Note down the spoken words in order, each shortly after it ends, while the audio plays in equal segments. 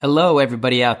Hello,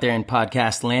 everybody out there in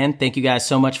podcast land. Thank you guys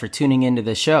so much for tuning into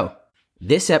the show.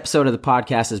 This episode of the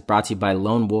podcast is brought to you by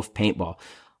Lone Wolf Paintball.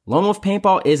 Lone Wolf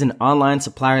Paintball is an online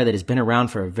supplier that has been around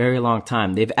for a very long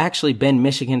time. They've actually been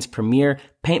Michigan's premier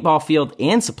paintball field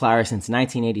and supplier since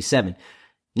 1987.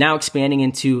 Now expanding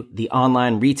into the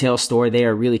online retail store, they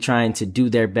are really trying to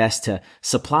do their best to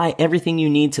supply everything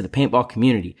you need to the paintball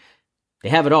community. They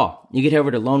have it all. You can head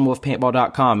over to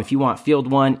lonewolfpaintball.com. If you want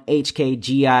Field 1, HK,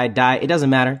 GI, Dye, it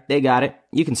doesn't matter. They got it.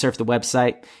 You can surf the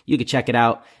website. You can check it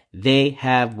out. They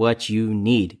have what you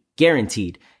need.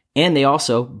 Guaranteed. And they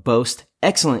also boast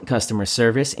excellent customer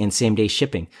service and same-day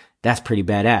shipping. That's pretty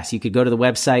badass. You could go to the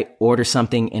website, order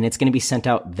something, and it's going to be sent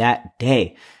out that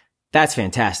day. That's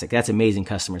fantastic. That's amazing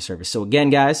customer service. So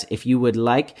again, guys, if you would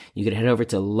like, you could head over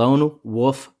to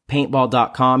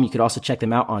lonewolfpaintball.com. You could also check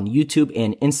them out on YouTube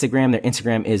and Instagram. Their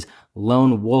Instagram is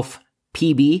Lone Wolf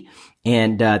PB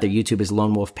and their YouTube is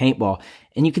Lone Wolf Paintball.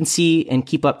 And you can see and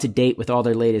keep up to date with all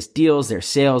their latest deals, their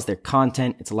sales, their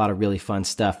content. It's a lot of really fun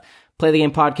stuff. Play the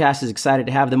Game Podcast is excited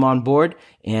to have them on board,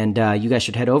 and you guys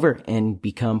should head over and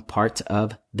become part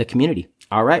of the community.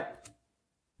 All right.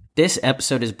 This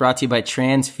episode is brought to you by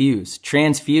Transfuse.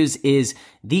 Transfuse is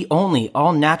the only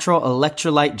all-natural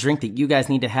electrolyte drink that you guys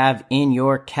need to have in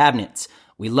your cabinets.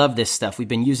 We love this stuff. We've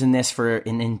been using this for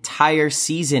an entire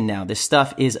season now. This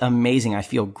stuff is amazing. I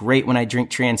feel great when I drink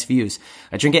Transfuse.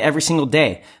 I drink it every single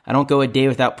day. I don't go a day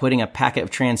without putting a packet of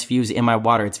Transfuse in my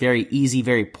water. It's very easy,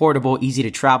 very portable, easy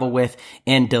to travel with,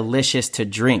 and delicious to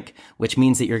drink, which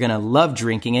means that you're going to love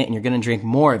drinking it and you're going to drink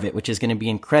more of it, which is going to be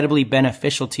incredibly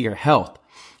beneficial to your health.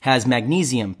 Has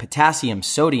magnesium, potassium,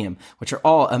 sodium, which are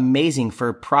all amazing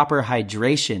for proper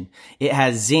hydration. It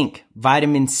has zinc,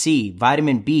 vitamin C,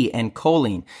 vitamin B, and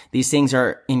choline. These things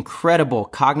are incredible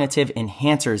cognitive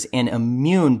enhancers and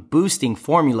immune boosting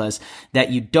formulas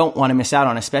that you don't want to miss out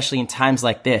on, especially in times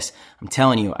like this. I'm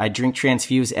telling you, I drink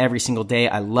Transfuse every single day.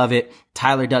 I love it.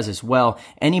 Tyler does as well.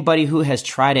 Anybody who has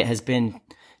tried it has been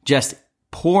just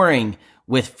pouring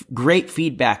with great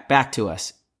feedback back to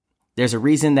us. There's a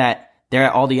reason that they're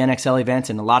at all the NXL events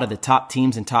and a lot of the top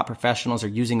teams and top professionals are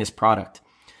using this product.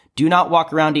 Do not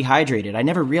walk around dehydrated. I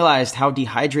never realized how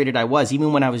dehydrated I was,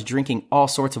 even when I was drinking all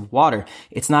sorts of water.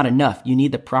 It's not enough. You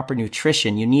need the proper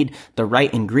nutrition. You need the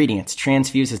right ingredients.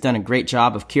 Transfuse has done a great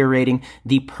job of curating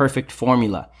the perfect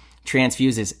formula.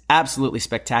 Transfuse is absolutely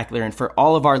spectacular. And for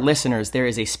all of our listeners, there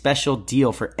is a special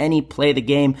deal for any Play the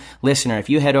Game listener. If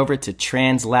you head over to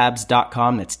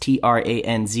translabs.com, that's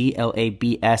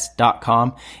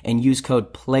TRANZLABS.com, and use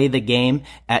code PLAYTHEGAME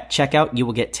at checkout, you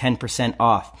will get 10%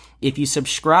 off. If you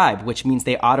subscribe, which means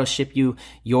they auto ship you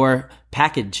your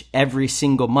package every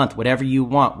single month, whatever you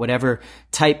want, whatever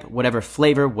type, whatever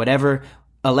flavor, whatever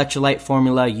electrolyte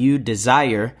formula you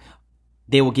desire,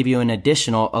 they will give you an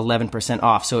additional 11%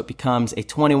 off. So it becomes a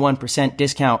 21%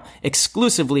 discount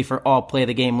exclusively for all Play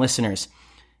the Game listeners.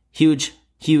 Huge,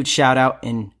 huge shout out.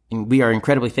 And we are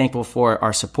incredibly thankful for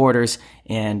our supporters.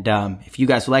 And if you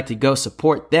guys would like to go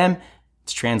support them,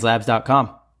 it's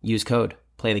translabs.com. Use code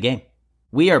Play the Game.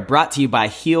 We are brought to you by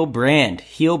Heal Brand.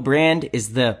 Heal Brand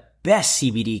is the best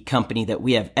CBD company that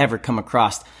we have ever come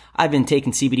across. I've been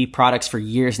taking CBD products for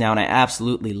years now and I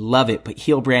absolutely love it, but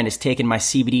Heal Brand has taken my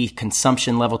CBD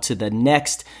consumption level to the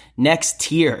next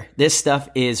tier. This stuff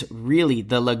is really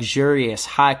the luxurious,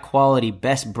 high quality,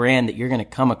 best brand that you're going to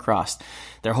come across.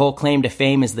 Their whole claim to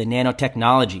fame is the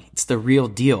nanotechnology. It's the real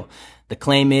deal. The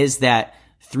claim is that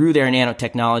through their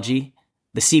nanotechnology,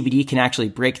 the CBD can actually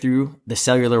break through the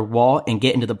cellular wall and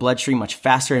get into the bloodstream much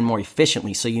faster and more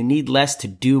efficiently. So you need less to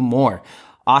do more.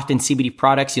 Often CBD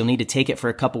products, you'll need to take it for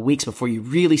a couple weeks before you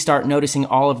really start noticing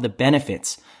all of the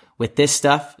benefits. With this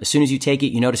stuff, as soon as you take it,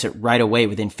 you notice it right away.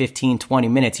 Within 15, 20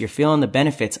 minutes, you're feeling the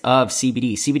benefits of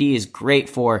CBD. CBD is great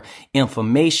for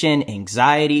inflammation,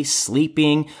 anxiety,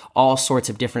 sleeping, all sorts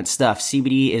of different stuff.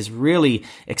 CBD is really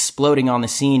exploding on the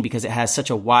scene because it has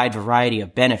such a wide variety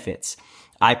of benefits.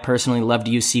 I personally love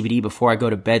to use CBD before I go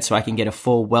to bed so I can get a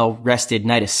full, well-rested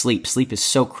night of sleep. Sleep is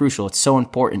so crucial. It's so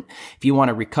important. If you want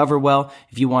to recover well,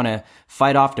 if you want to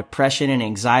fight off depression and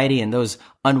anxiety and those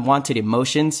unwanted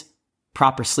emotions,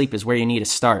 proper sleep is where you need to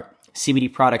start.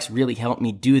 CBD products really help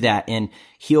me do that. And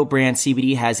Heal Brand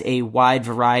CBD has a wide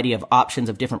variety of options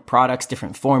of different products,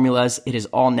 different formulas. It is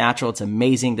all natural. It's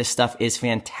amazing. This stuff is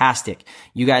fantastic.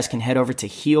 You guys can head over to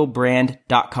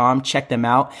healbrand.com, check them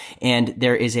out. And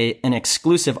there is an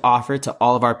exclusive offer to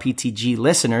all of our PTG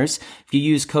listeners. If you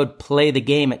use code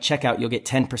PLAYTHEGAME at checkout, you'll get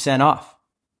 10% off.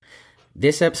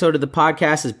 This episode of the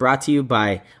podcast is brought to you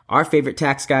by our favorite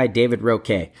tax guy, David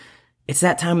Roque. It's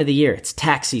that time of the year. It's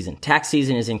tax season. Tax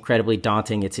season is incredibly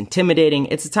daunting. It's intimidating.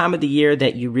 It's a time of the year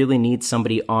that you really need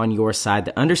somebody on your side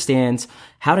that understands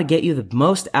how to get you the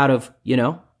most out of,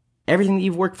 everything that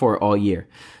you've worked for all year.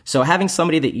 So having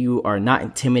somebody that you are not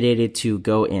intimidated to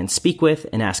go and speak with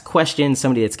and ask questions,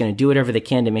 somebody that's going to do whatever they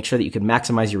can to make sure that you can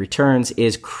maximize your returns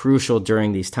is crucial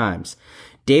during these times.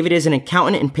 David is an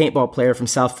accountant and paintball player from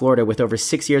South Florida with over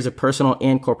 6 years of personal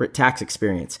and corporate tax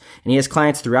experience. And he has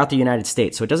clients throughout the United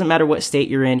States. So it doesn't matter what state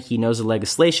you're in. He knows the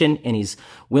legislation and he's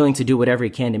willing to do whatever he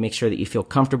can to make sure that you feel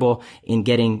comfortable in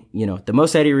getting, the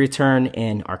most out of your return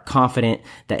and are confident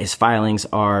that his filings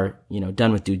are,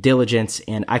 done with due diligence.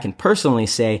 And I can personally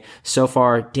say so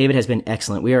far, David has been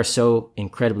excellent. We are so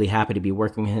incredibly happy to be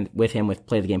working with him with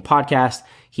Play the Game podcast.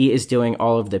 He is doing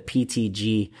all of the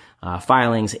PTG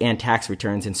filings and tax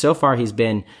returns. And so far, he's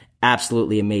been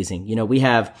absolutely amazing. We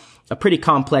have a pretty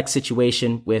complex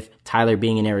situation with Tyler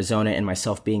being in Arizona and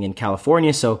myself being in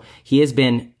California. So he has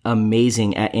been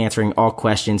amazing at answering all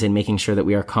questions and making sure that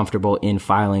we are comfortable in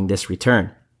filing this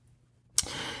return.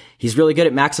 He's really good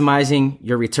at maximizing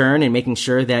your return and making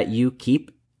sure that you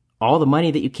keep all the money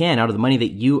that you can out of the money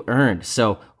that you earned.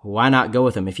 So why not go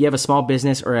with him? If you have a small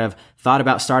business or have thought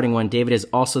about starting one, David is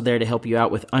also there to help you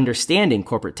out with understanding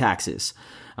corporate taxes.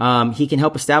 He can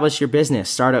help establish your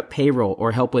business, start up payroll,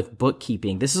 or help with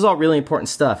bookkeeping. This is all really important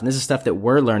stuff. And this is stuff that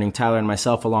we're learning, Tyler and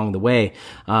myself, along the way.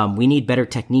 We need better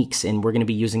techniques, and we're going to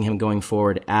be using him going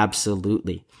forward.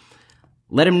 Absolutely.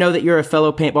 Let him know that you're a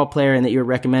fellow paintball player and that you're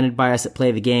recommended by us at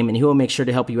Play the Game, and he will make sure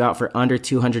to help you out for under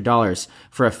 $200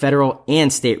 for a federal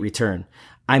and state return.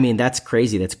 I mean, that's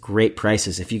crazy. That's great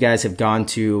prices. If you guys have gone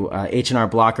to H&R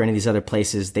Block or any of these other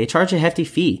places, they charge a hefty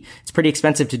fee. It's pretty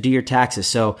expensive to do your taxes.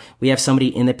 So we have somebody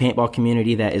in the paintball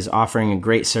community that is offering a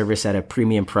great service at a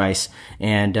premium price.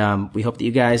 And we hope that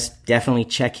you guys definitely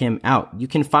check him out. You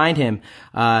can find him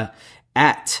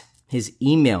at his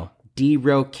email,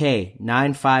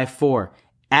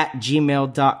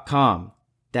 droque954@gmail.com.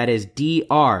 That is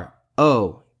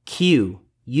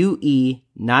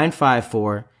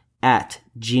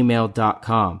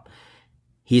DROQUE954@gmail.com.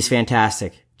 He's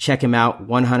fantastic. Check him out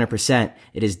 100%.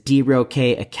 It is DROque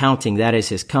Accounting. That is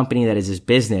his company. That is his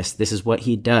business. This is what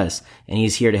he does. And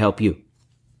he's here to help you.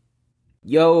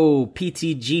 Yo,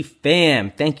 PTG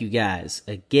fam. Thank you guys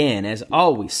again, as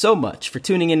always, so much for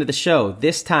tuning into the show.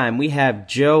 This time we have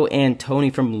Joe and Tony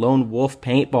from Lone Wolf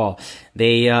Paintball.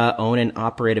 They own and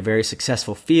operate a very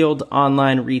successful field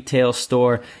online retail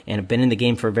store and have been in the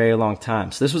game for a very long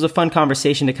time. So this was a fun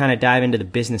conversation to kind of dive into the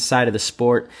business side of the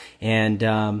sport and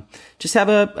just have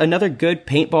another good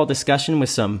paintball discussion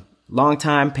with some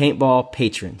longtime paintball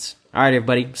patrons. All right,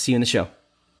 everybody. See you in the show.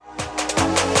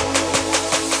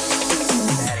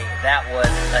 That was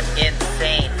an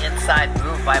insane inside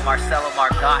move by Marcelo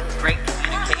Margot. Great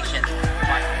communication.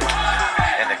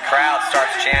 And the crowd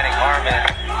starts chanting Harmon.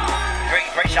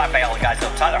 Great shot by all the guys. So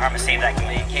Tyler Harmon saved that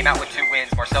game. He came out with 2 wins.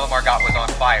 Marcelo Margot was on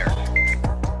fire.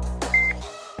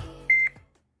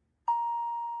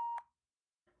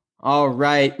 All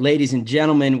right, ladies and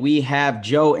gentlemen, we have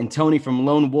Joe and Tony from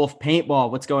Lone Wolf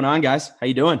Paintball. What's going on, guys? How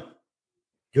you doing?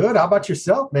 Good. How about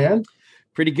yourself, man?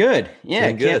 Pretty good.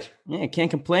 Yeah,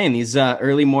 can't complain. These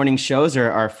early morning shows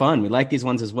are fun. We like these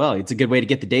ones as well. It's a good way to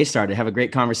get the day started. Have a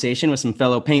great conversation with some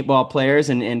fellow paintball players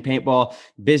and paintball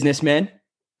businessmen.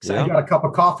 So you got a cup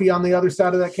of coffee on the other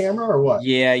side of that camera, or what?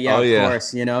 Yeah, of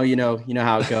course. You know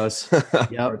how it goes. Yep.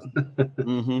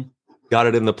 Mm-hmm. Got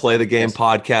it in the Play the Game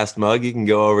podcast mug. You can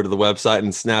go over to the website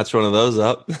and snatch one of those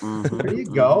up. Mm-hmm. There you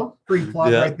go. Free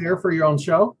plug right there for your own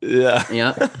show. Yeah.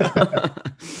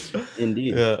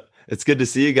 Indeed. Yeah. It's good to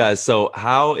see you guys. So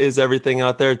how is everything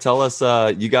out there? Tell us,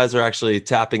 you guys are actually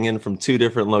tapping in from 2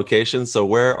 different locations. So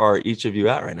where are each of you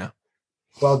at right now?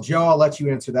 Well, Joe, I'll let you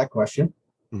answer that question.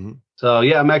 Mm-hmm. So,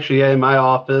 I'm actually in my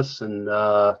office, and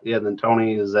then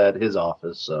Tony is at his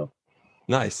office. So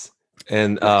nice.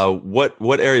 And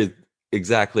what area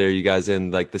exactly are you guys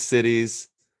in? Like the cities?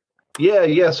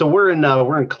 Yeah. So we're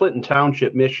in Clinton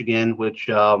Township, Michigan, which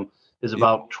is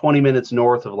about 20 minutes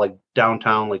north of like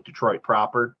downtown, like Detroit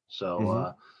proper.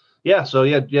 So,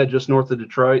 just north of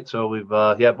Detroit. So we've,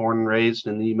 born and raised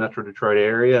in the Metro Detroit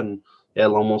area, and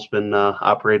almost been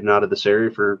operating out of this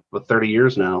area for 30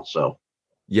 years now. So.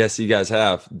 Yes, you guys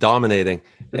have dominating,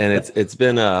 and it's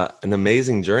been an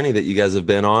amazing journey that you guys have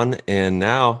been on. And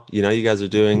now, you guys are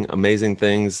doing amazing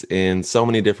things in so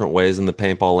many different ways in the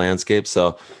paintball landscape.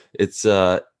 So it's,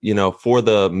 for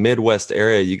the Midwest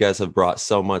area, you guys have brought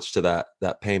so much to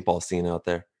that paintball scene out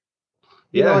there.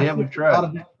 Yeah, we've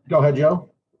tried. Go ahead,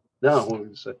 Joe. No, what were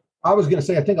you say? I was going to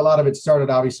say, I think a lot of it started,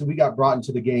 obviously, we got brought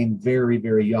into the game very,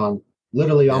 very young.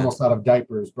 literally almost out of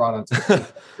diapers, brought onto the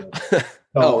field. So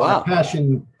Oh, wow. our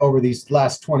passion over these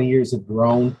last 20 years have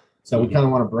grown. So we kind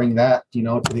of want to bring that,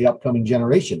 to the upcoming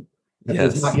generation. If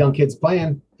there's not young kids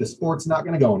playing, the sport's not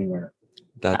going to go anywhere.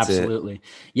 That's Absolutely.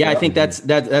 Yeah, I think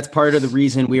that's part of the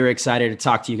reason we were excited to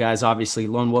talk to you guys. Obviously,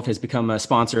 Lone Wolf has become a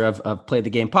sponsor of Play the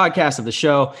Game podcast, of the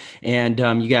show. And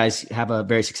you guys have a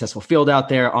very successful field out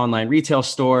there, online retail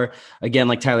store. Again,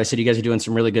 like Tyler said, you guys are doing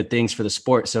some really good things for the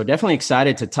sport. So definitely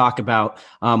excited to talk about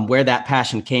where that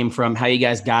passion came from, how you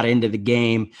guys got into the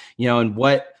game, and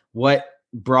what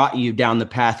brought you down the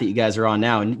path that you guys are on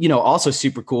now. And, also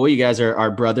super cool. You guys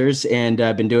are brothers and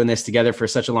been doing this together for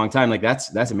such a long time. Like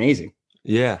that's amazing.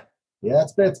 Yeah. Yeah,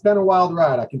 it's been a wild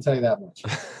ride. I can tell you that much.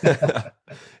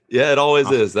 Yeah, it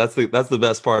always is. That's the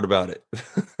best part about it.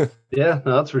 Yeah,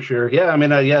 no, that's for sure. Yeah, I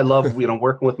mean, I love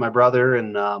working with my brother,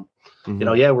 and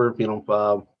we're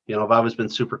I've always been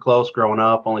super close growing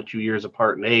up. Only 2 years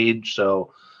apart in age,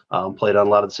 so played on a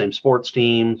lot of the same sports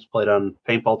teams, played on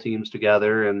paintball teams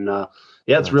together, and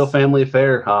it's a real family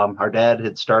affair. Our dad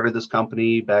had started this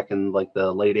company back in like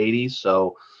the late '80s,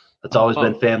 so. It's always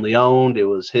been family owned. It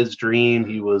was his dream.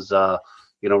 He was,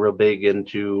 real big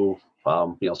into,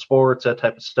 sports, that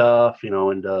type of stuff,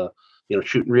 and,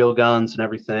 shooting real guns and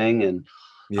everything. And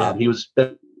he was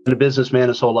been a businessman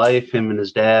his whole life. Him and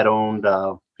his dad owned,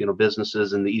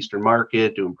 businesses in the Eastern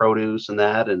market, doing produce and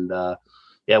that. And,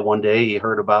 one day he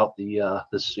heard about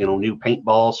this, new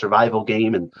paintball survival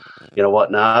game and,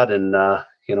 whatnot. And,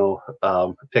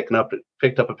 picked up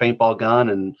a paintball gun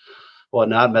and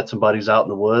whatnot, met some buddies out in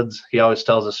the woods. He always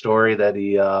tells a story that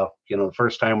he, the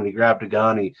first time when he grabbed a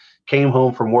gun, he came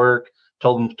home from work,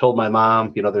 told my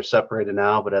mom, they're separated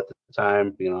now, but at the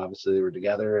time, obviously they wwere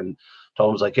together, and told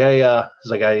him, was like, hey,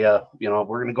 we're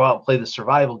going to go out and play this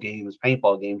survival game, this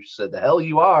paintball game. She said, the hell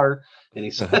you are. And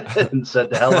he said,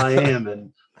 the hell I am,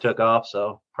 and took off.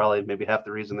 So probably maybe half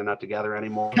the reason they're not together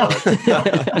anymore.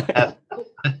 But,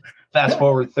 fast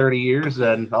forward 30 years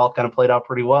and all kind of played out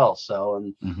pretty well. So,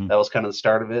 and that was kind of the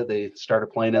start of it. They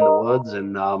started playing in the woods,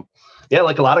 and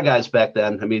like a lot of guys back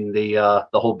then, I mean, the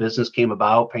whole business came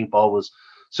about. Paintball was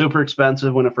super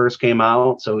expensive when it first came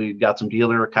out. So he got some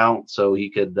dealer accounts so he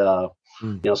could,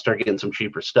 start getting some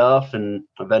cheaper stuff, and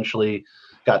eventually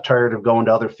got tired of going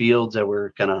to other fields that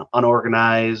were kind of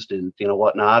unorganized and,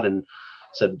 whatnot. And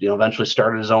said, eventually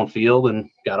started his own field and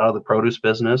got out of the produce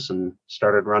business and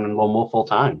started running Lone Wolf full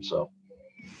time. So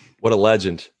what a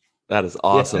legend. That is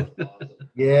awesome.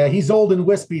 Yeah, he's old and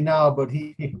wispy now, but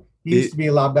he used to be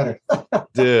a lot better.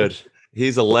 Dude,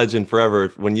 he's a legend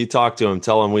forever. When you talk to him,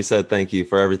 tell him we said thank you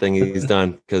for everything he's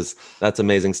done, because that's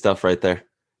amazing stuff right there.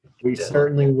 We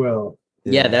certainly will.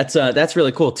 Yeah, that's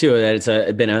really cool too. That it's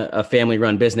been a family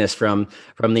run business from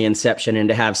the inception, and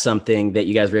to have something that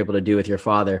you guys were able to do with your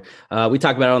father. We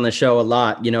talk about it on the show a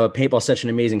lot. Paintball is such an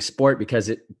amazing sport because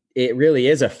it really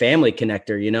is a family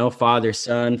connector. Father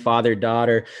son, father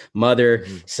daughter, mother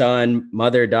son,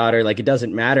 mother daughter. Like, it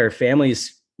doesn't matter.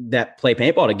 Families that play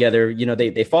paintball together,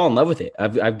 they fall in love with it.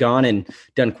 I've gone and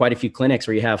done quite a few clinics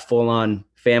where you have full on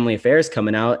family affairs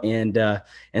coming out, and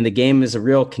the game is a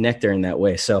real connector in that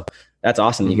way. So. That's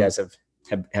awesome. You guys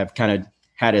have kind of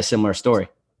had a similar story.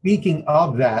 Speaking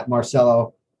of that,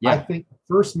 Marcelo, I think the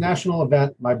first national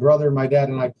event my brother, my dad,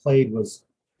 and I played was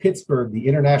Pittsburgh, the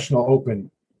International Open.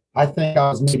 I think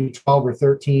I was maybe 12 or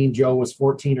 13. Joe was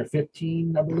 14 or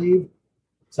 15, I believe.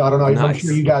 So I don't know. Nice. I'm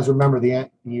sure you guys remember the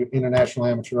International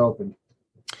Amateur Open.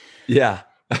 Yeah.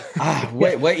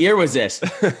 Wait, what year was this?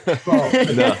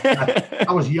 I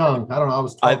was young. I don't know. I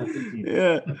was 12 or 15.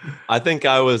 Yeah. I think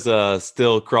I was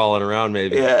still crawling around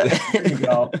maybe. Yeah. There you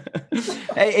go.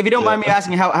 Hey, if you don't mind me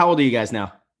asking, how old are you guys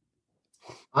now?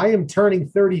 I am turning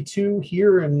 32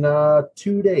 here in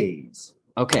 2 days.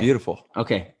 Okay. Beautiful.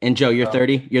 Okay. And Joe, you're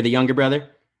 30? You're the younger brother?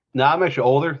 No, I'm actually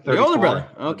older. You're older brother.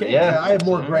 Okay. Yeah, I have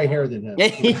more gray hair than him.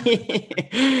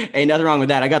 Hey, nothing wrong with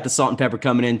that. I got the salt and pepper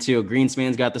coming in too.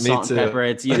 Greenspan's got the salt and pepper.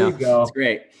 It's it's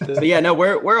great. So yeah, no,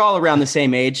 we're all around the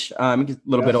same age. A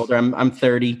little bit older. I'm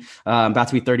 30. About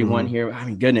to be 31 here. I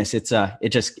mean, goodness,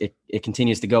 it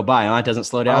continues to go by. Huh? It doesn't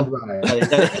slow down.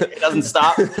 It doesn't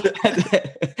stop.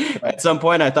 At some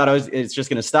point, I thought it's just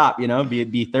going to stop.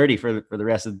 Be 30 for the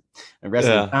rest of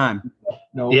the time.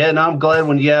 No. Yeah, no, I'm glad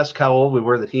when you asked how old we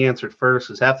were that he answered first,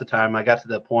 because half the time I got to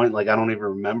that point, like, I don't even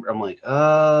remember. I'm like,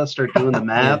 start doing the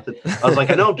math. I was like,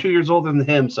 I know I'm 2 years older than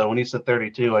him. So when he said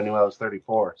 32, I knew I was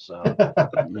 34. So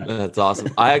that's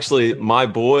awesome. My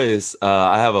boys,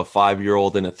 I have a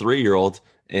 5-year-old and a 3-year-old.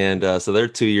 And so they're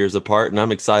 2 years apart, and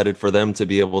I'm excited for them to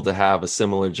be able to have a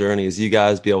similar journey as you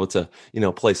guys, be able to,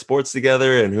 play sports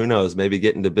together, and who knows, maybe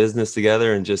get into business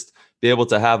together and just be able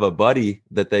to have a buddy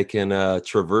that they can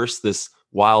traverse this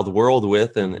wild world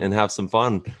with and have some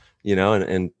fun,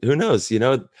 and who knows,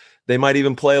 they might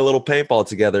even play a little paintball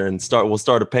together and we'll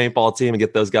start a paintball team and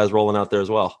get those guys rolling out there as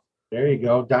well. There you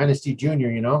go. Dynasty Junior,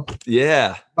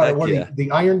 Yeah. The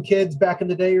Iron Kids back in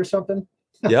the day or something?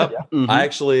 Yep. Mhm. I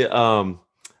actually,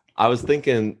 I was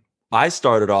thinking I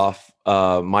started off,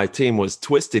 my team was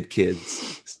Twisted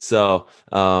Kids. So,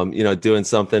 doing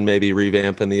something, maybe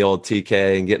revamping the old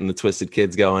TK and getting the Twisted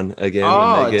Kids going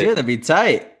again. Dude, that'd be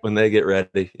tight. When they get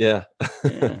ready. Yeah.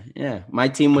 Yeah. My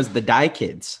team was the Die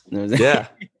Kids. Yeah.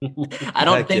 I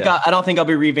don't think I'll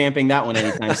be revamping that one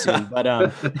anytime soon, but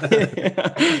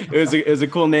it was a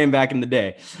cool name back in the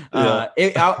day.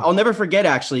 I'll never forget,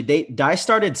 actually, Die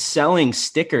started selling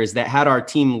stickers that had our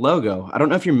team logo. I don't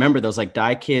know if you remember those, like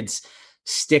Die Kids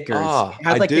stickers. It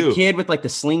had the kid with like the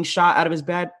slingshot out of his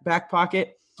back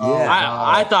pocket. Yeah.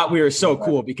 I thought we were so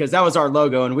cool because that was our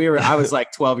logo, and I was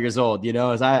like 12 years old,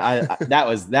 that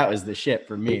was the shit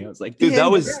for me. I was like, dude,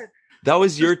 that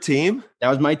was your team? That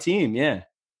was my team. Yeah.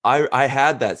 I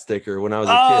had that sticker when I was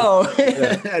a kid.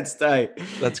 Yeah. That's tight.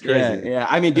 That's crazy. Yeah.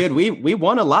 I mean, dude, we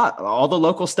won a lot, all the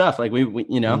local stuff. Like we we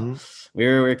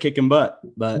were kicking butt,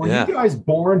 but were you guys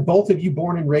both of you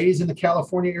born and raised in the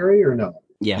California area or no?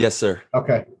 Yeah. Yes, sir.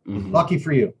 Okay. Mhm. Lucky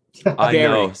for you. I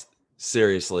know.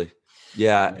 Seriously.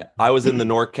 Yeah. I was in the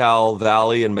NorCal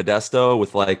Valley in Modesto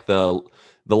with like the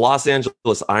Los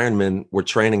Angeles Ironmen were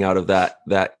training out of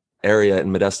that area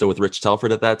in Modesto with Rich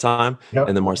Telford at that time. Yep.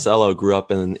 And then Marcelo grew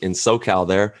up in SoCal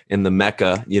there in the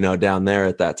Mecca, down there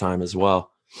at that time as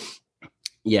well.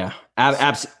 Yeah.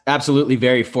 Absolutely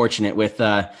very fortunate with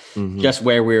just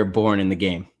where we were born in the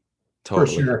game.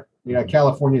 Totally. For sure. Yeah.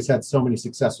 California's had so many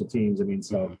successful teams. I mean,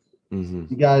 so Mm-hmm.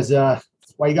 you guys, that's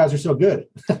why you guys are so good.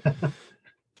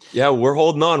 Yeah, we're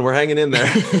holding on. We're hanging in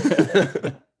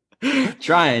there.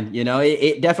 Trying,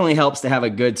 it definitely helps to have a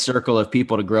good circle of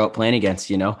people to grow up playing against,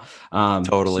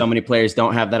 Totally. So many players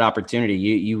don't have that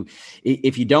opportunity.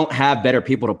 If you don't have better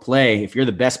people to play, if you're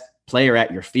the best player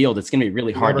at your field, it's going to be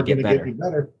really hard to get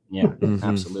better. Yeah, Mhm.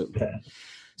 absolutely.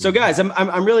 So guys,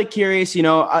 I'm really curious,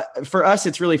 for us,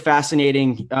 it's really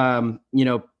fascinating,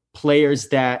 players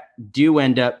that do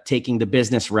end up taking the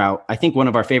business route. I think one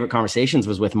of our favorite conversations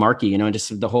was with Marky,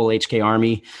 just the whole HK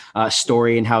Army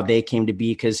story and how they came to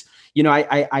be. Cause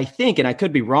I think, and I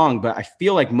could be wrong, but I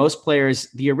feel like most players,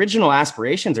 the original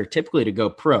aspirations are typically to go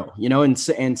pro,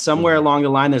 and somewhere along the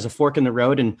line, there's a fork in the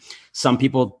road, and some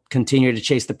people continue to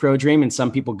chase the pro dream and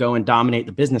some people go and dominate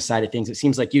the business side of things. It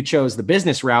seems like you chose the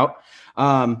business route.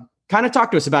 Kind of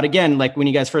talk to us about, again, like when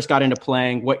you guys first got into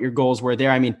playing, what your goals were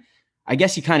there. I mean, I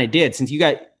guess you kind of did, since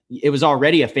it was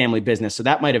already a family business. So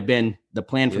that might've been the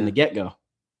plan from the get-go.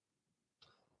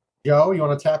 Joe, you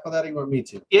want to tackle that or you want me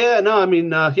to? Yeah, no, I mean,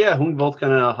 we both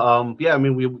kind of,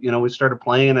 we started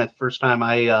playing. At first time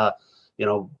I,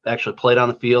 actually played on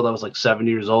the field. I was like 7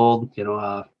 years old, hit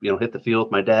the field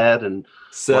with my dad and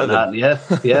 7.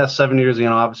 whatnot. Yeah, 7 years,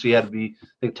 obviously you had to be, I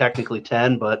think technically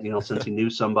 10, but, since he knew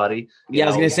somebody. I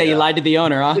was going to say you lied to the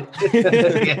owner, huh?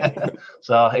 Yeah.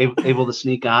 So able to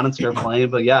sneak on and start playing.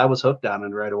 But yeah, I was hooked on it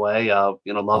right away. Loved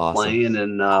Awesome. playing.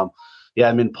 And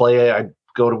I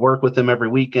go to work with him every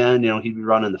weekend. He'd be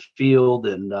running the field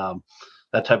and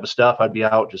that type of stuff. I'd be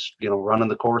out just, running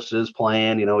the courses,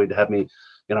 playing. He'd have me,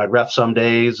 I'd ref some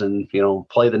days and,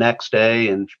 play the next day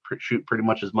and shoot pretty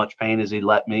much as much paint as he'd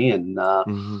let me and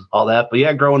all that. But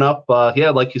yeah, growing up,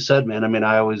 like you said, man, I mean,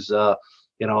 I always, I'd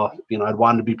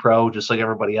wanted to be pro just like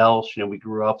everybody else. We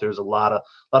grew up, there's a lot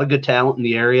of good talent in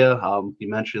the area. You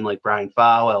mentioned like Brian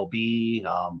Fowl, LB,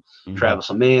 Travis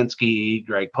Lemansky,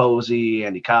 Greg Posey,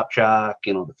 Andy Kopchak,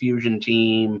 the Fusion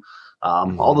team,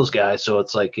 all those guys. So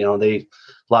it's like,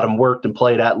 a lot of them worked and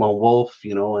played at Lone Wolf,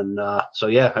 and so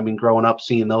yeah, I mean, growing up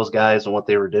seeing those guys and what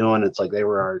they were doing, it's like they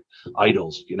were our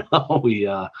idols.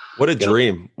 What a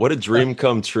dream! What a dream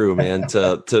come true, man!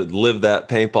 To live that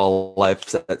paintball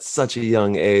life at such a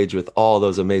young age with all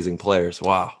those amazing players.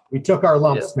 Wow. We took our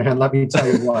lumps, man. Let me tell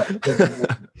you what.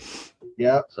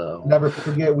 Yeah. So never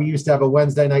forget, we used to have a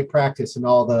Wednesday night practice, and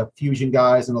all the Fusion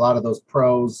guys and a lot of those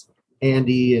pros,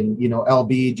 Andy and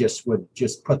LB, would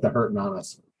put the hurting on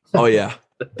us. Oh yeah.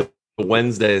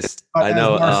 Wednesdays. But I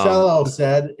know. As Marcelo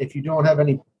said, if you don't have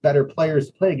any better players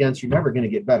to play against, you're never going to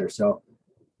get better. So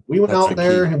we went out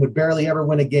there and would barely ever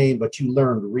win a game, but you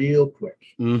learned real quick.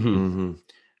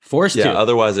 Forced to.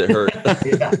 Otherwise it hurt.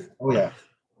 Yeah. Oh yeah.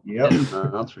 Yep.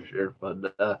 That's for sure. But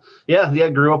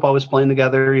grew up always playing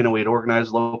together. We'd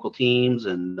organize local teams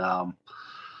and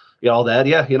all that.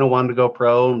 Yeah, wanted to go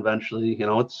pro, and eventually,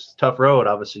 it's a tough road.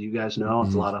 Obviously, you guys know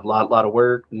it's a lot of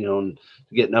work, and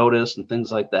to get noticed and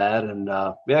things like that. And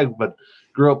but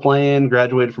grew up playing,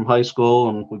 graduated from high school,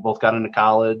 and we both got into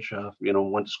college.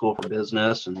 Went to school for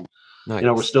business, and Nice.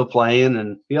 we're still playing.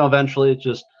 And eventually,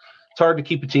 it's hard to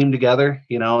keep a team together.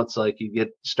 It's like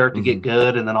you start to get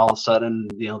good, and then all of a sudden,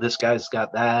 this guy's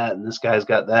got that, and this guy's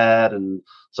got that, and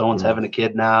someone's having a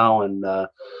kid now, and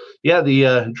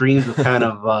the dreams of kind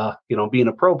of being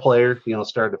a pro player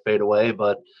started to fade away.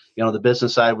 But the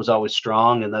business side was always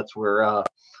strong, and that's where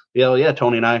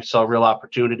Tony and I saw a real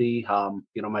opportunity.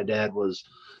 My dad was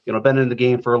been in the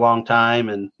game for a long time,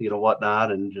 and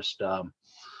whatnot, and just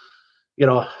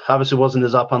obviously wasn't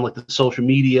as up on like the social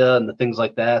media and the things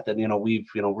like that we've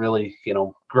really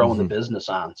grown the business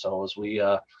on. So as we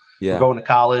were going to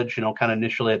college, kind of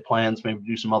initially had plans maybe to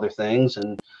do some other things,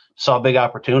 and saw a big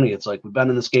opportunity. It's like we've been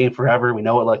in this game forever. We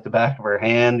know it like the back of our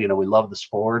hand. We love the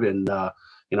sport, and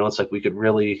it's like we could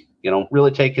really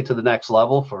take it to the next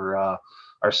level for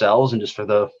ourselves and just for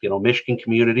the Michigan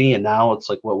community. And now it's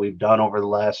like what we've done over the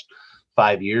last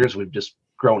 5 years. We've just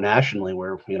grown nationally,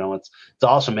 where it's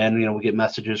awesome, man. We get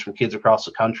messages from kids across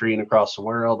the country and across the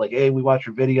world, like, hey, we watch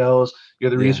your videos. You're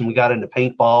the reason we got into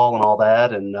paintball and all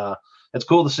that. And it's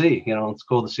cool to see. It's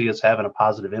cool to see us having a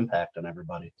positive impact on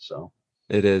everybody. So.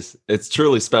 It is. It's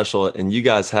truly special, and you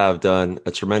guys have done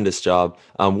a tremendous job.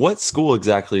 What school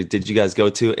exactly did you guys go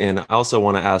to? And I also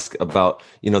want to ask about,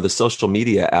 the social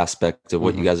media aspect of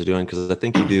what you guys are doing, because I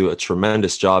think you do a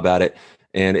tremendous job at it.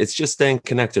 And it's just staying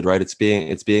connected, right? It's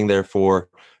being there for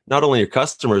not only your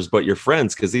customers, but your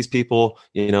friends, because these people,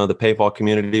 the paintball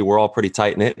community, we're all pretty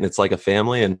tight knit, and it's like a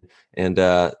family,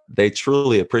 and they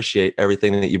truly appreciate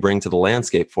everything that you bring to the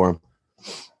landscape for them.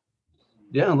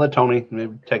 Yeah, and let Tony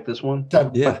maybe take this one.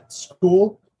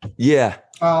 School. Yeah.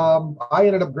 I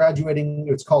ended up graduating.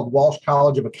 It's called Walsh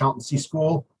College of Accountancy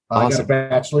School. Awesome. I got a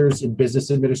bachelor's in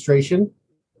business administration.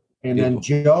 And then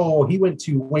Joe, he went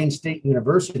to Wayne State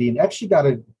University and actually got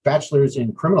a bachelor's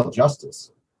in criminal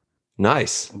justice.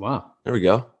 Nice. Wow. There we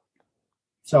go.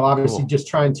 So obviously just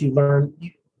trying to learn.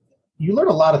 You learn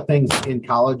a lot of things in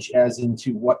college as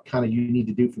into what kind of you need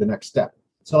to do for the next step.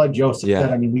 So like Joseph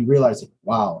said, we realized,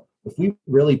 wow, if we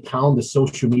really pound the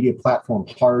social media platform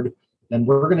hard, then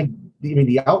we're going to,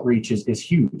 the outreach is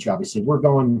huge. Obviously we're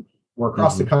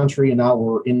across the country, and now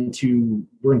we're into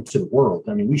the world.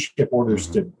 We ship orders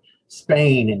to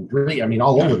Spain and Greece,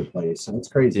 all over the place. And it's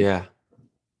crazy. Yeah.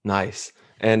 Nice.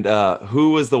 And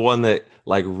who was the one that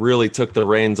like really took the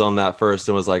reins on that first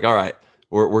and was like, all right,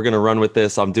 we're going to run with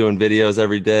this. I'm doing videos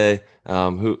every day.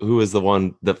 Who was the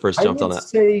one that first jumped on that? I would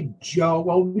say Joe.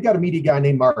 Well, we got a media guy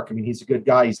named Mark. He's a good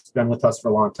guy. He's been with us for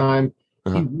a long time.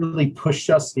 He really pushed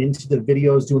us into the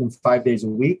videos, doing them 5 days a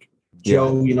week.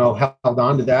 Joe, held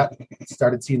on to that,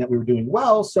 started seeing that we were doing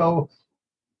well. So,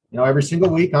 every single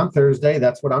week on Thursday,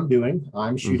 that's what I'm doing.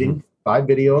 I'm shooting 5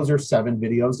 videos or 7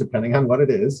 videos, depending on what it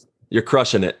is. You're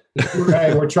crushing it.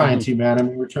 We're trying to,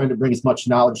 man. We're trying to bring as much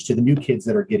knowledge to the new kids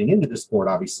that are getting into the sport,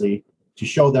 obviously, to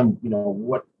show them,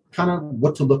 what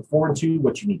to look forward to,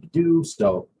 what you need to do.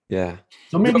 So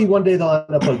maybe one day they'll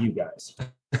end up like you guys.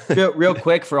 Real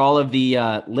quick for all of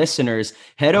the listeners,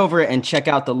 head over and check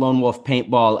out the Lone Wolf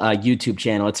Paintball YouTube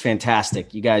channel. It's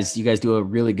fantastic. You guys do a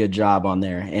really good job on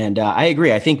there. And I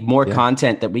agree. I think more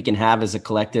content that we can have as a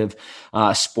collective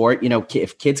sport,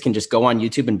 if kids can just go on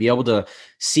YouTube and be able to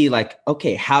see like,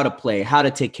 okay, how to play, how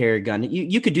to take care of a gun.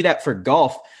 You could do that for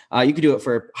golf. You could do it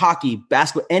for hockey,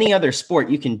 basketball, any other sport.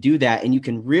 You can do that, and you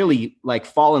can really like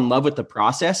fall in love with the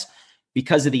process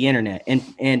because of the internet and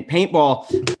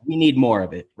paintball. We need more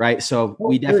of it, right? So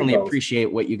we definitely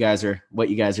appreciate what you guys are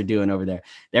doing over there.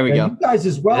 There we go. You guys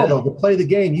as well, though, to play the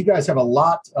game. You guys have a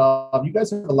lot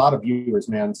of viewers,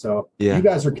 man. So you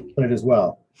guys are killing it as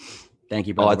well. Thank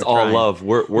you, brother. Oh, it's all love.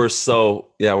 We're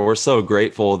so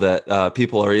grateful that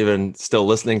people are even still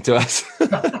listening to us.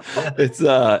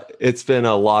 It's been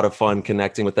a lot of fun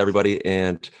connecting with everybody,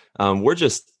 and we're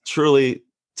just truly,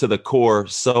 to the core,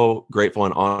 so grateful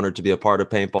and honored to be a part of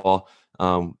paintball.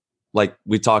 Like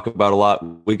we talk about a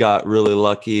lot, we got really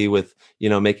lucky with,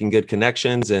 making good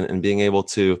connections and being able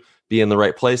to be in the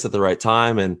right place at the right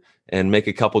time and make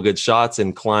a couple good shots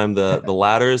and climb the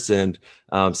ladders. And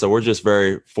so we're just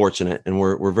very fortunate, and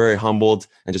we're very humbled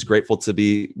and just grateful to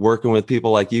be working with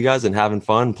people like you guys and having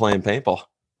fun playing paintball.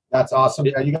 That's awesome.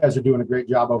 Yeah, you guys are doing a great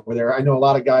job over there. I know a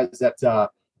lot of guys that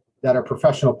are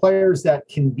professional players that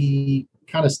can be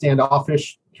kind of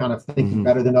standoffish, kind of thinking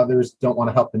better than others, don't want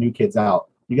to help the new kids out.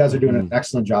 You guys are doing an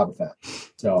excellent job with that.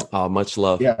 So, much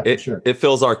love. Yeah, sure. It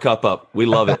fills our cup up. We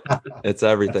love it. It's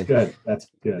everything. That's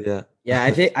good. Yeah. Yeah,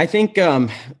 I think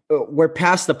we're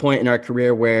past the point in our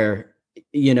career where,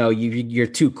 you know, you're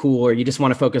too cool, or you just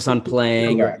want to focus on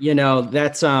playing, or, you know,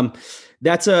 that's a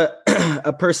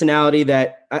a personality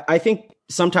that I think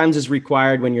sometimes is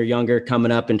required when you're younger,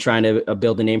 coming up and trying to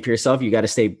build a name for yourself. You got to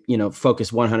stay, you know,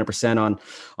 focused 100%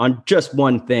 on just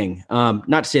one thing.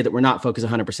 Not to say that we're not focused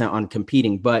 100% on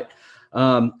competing, but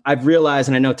I've realized,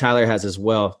 and I know Tyler has as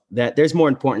well, that there's more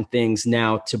important things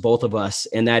now to both of us,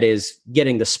 and that is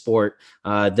getting the sport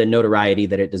the notoriety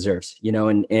that it deserves, you know,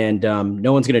 and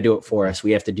no one's going to do it for us.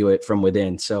 We have to do it from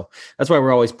within. So that's why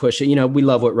we're always pushing. You know, we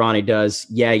love what Ronnie does.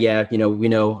 Yeah. You know, we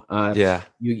know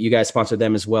you guys sponsor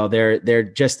them as well. They're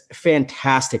just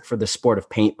fantastic for the sport of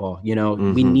paintball. You know,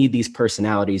 we need these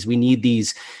personalities. We need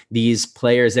these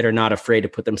players that are not afraid to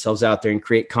put themselves out there and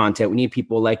create content. We need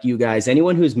people like you guys.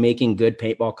 Anyone who's making good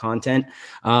paintball content,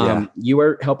 you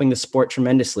are helping the sport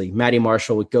tremendously. Maddie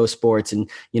Marshall with Go Sports, and,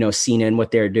 you know, Cena and what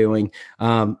they're doing.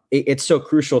 It's so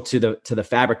crucial to the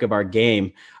fabric of our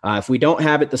game. If we don't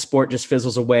have it, the sport just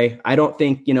fizzles away. I don't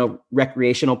think, you know,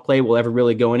 recreational play will ever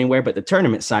really go anywhere, but the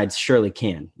tournament side surely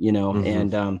can, you know,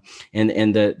 and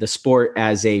the sport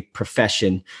as a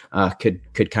profession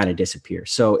could kind of disappear.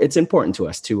 So it's important to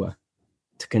us to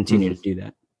continue to do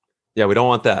that. Yeah, we don't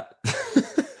want that.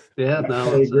 Yeah,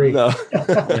 no, I agree. No.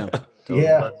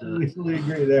 We fully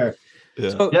agree there.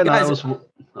 So, yeah, guys, that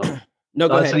was. No,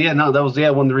 go ahead. So that was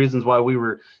one of the reasons why we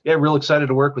were real excited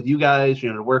to work with you guys. You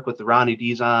know, to work with the Ronnie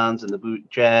Dizons and the Boot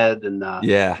Chad, and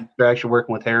we're actually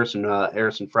working with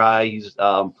Harrison Fry. He's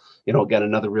you know, got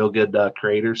another real good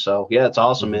creator. So yeah, it's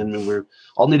awesome, man. And we're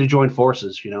all need to join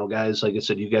forces. You know, guys, like I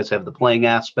said, you guys have the playing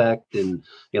aspect and,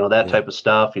 you know, that type of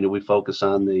stuff. You know, we focus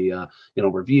on the you know,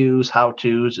 reviews, how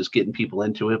tos, just getting people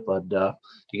into it. But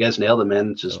you guys nailed it,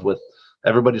 man. It's just with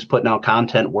everybody's putting out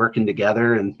content, working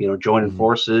together, and, you know, joining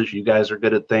forces. You guys are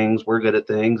good at things, we're good at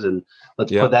things, and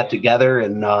let's put that together,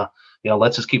 and you know,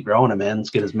 let's just keep growing it, man. Let's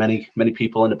get as many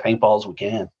people into paintball as we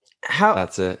can.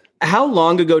 That's it. How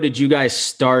long ago did you guys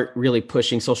start really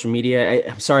pushing social media?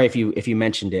 I'm sorry if you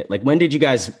mentioned it. Like, when did you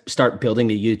guys start building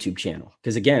the YouTube channel?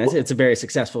 Because again, it's a very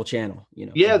successful channel. You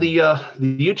know. Yeah, the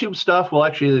YouTube stuff. Well,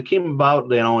 actually, it came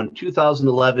about, you know, in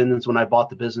 2011 is when I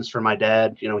bought the business for my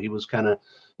dad. You know, he was kind of,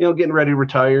 you know, getting ready to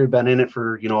retire, been in it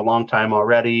for, you know, a long time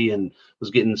already, and was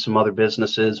getting some other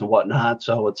businesses and whatnot.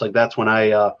 So it's like, that's when I,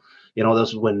 you know, this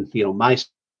is when, you know,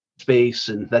 MySpace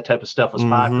and that type of stuff was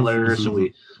popular. So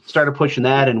we started pushing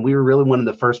that, and we were really one of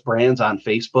the first brands on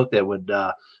Facebook that would,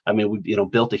 I mean, we, you know,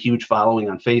 built a huge following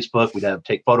on Facebook. We'd have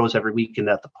take photos every weekend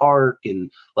at the park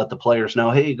and let the players know,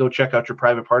 hey, go check out your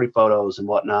private party photos and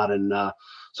whatnot. And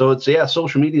so it's,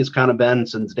 social media has kind of been,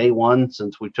 since day one,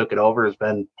 since we took it over, has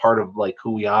been part of like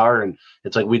who we are. And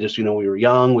it's like, we just, you know, we were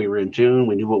young, we were in tune,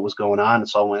 we knew what was going on. And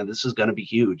so, man, this is going to be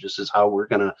huge. This is how we're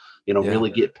going to, you know,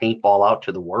 really get paintball out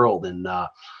to the world. And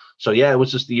so, it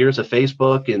was just the years of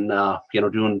Facebook and, you know,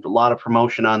 doing a lot of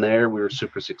promotion on there. We were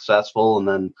super successful. And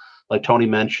then, like Tony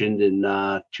mentioned, in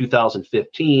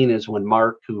 2015 is when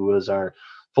Mark, who was our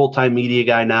full-time media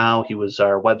guy now, he was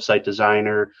our website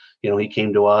designer. You know, he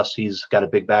came to us. He's got a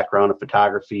big background of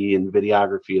photography and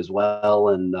videography as well.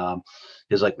 And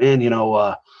he's like, man,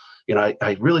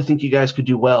 I really think you guys could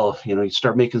do well if, you know, you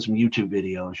start making some YouTube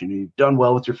videos. You know, you've done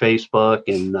well with your Facebook,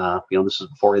 and you know, this is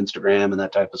before Instagram and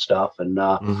that type of stuff.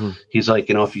 And he's like,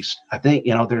 you know, I think,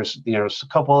 you know, there's a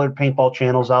couple other paintball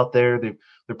channels out there.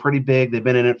 They're pretty big. They've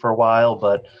been in it for a while,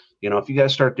 but, you know, if you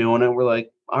guys start doing it, we're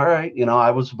like, all right. You know,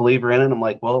 I was a believer in it. I'm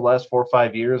like, well, the last 4 or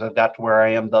 5 years, I've got to where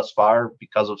I am thus far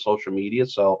because of social media.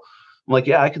 So I'm like,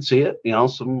 yeah, I can see it. You know,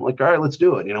 so I'm like, all right, let's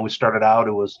do it. You know, we started out,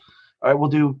 it was, all right, we'll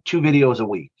do 2 videos a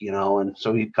week, you know, and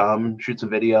so he'd come and shoot some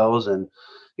videos, and,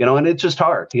 you know, and it's just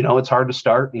hard, you know, it's hard to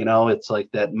start, you know, it's like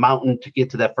that mountain to get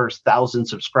to that first 1,000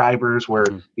 subscribers where,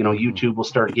 you know, YouTube will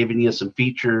start giving you some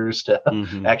features to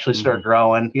actually start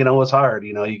growing. You know, it's hard,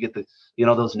 you know, you get the, you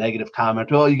know, those negative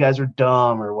comments, oh, you guys are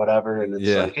dumb or whatever. And it's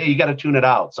like, hey, you got to tune it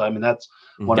out. So, I mean, that's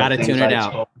one of the things tune it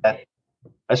out.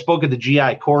 I spoke at the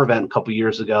GI Core event a couple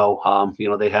years ago. You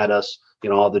know, they had us, you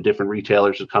know, all the different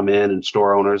retailers would come in and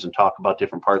store owners and talk about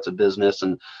different parts of business.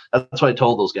 And that's what I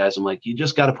told those guys. I'm like, you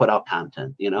just got to put out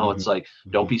content. You know, it's like,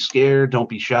 don't be scared. Don't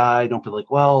be shy. Don't be like,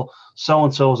 well,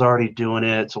 so-and-so is already doing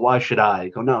it, so why should I?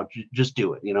 Go, no, just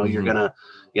do it. You know, you're going to,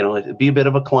 you know, it'd be a bit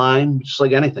of a climb, just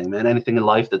like anything, man. Anything in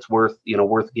life that's worth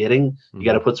getting, you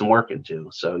got to put some work into.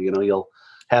 So, you know, you'll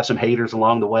have some haters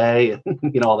along the way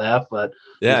and all that, but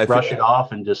just brush it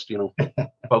off and just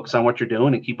focus on what you're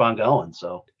doing and keep on going.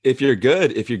 So if you're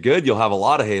good, you'll have a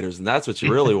lot of haters, and that's what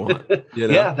you really want.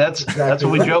 Yeah, that's what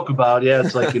we joke about. Yeah,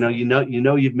 it's like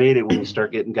you've made it when you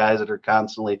start getting guys that are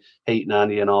constantly hating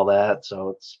on you and all that.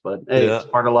 So it's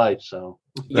part of life. So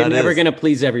you're never going to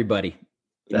please everybody.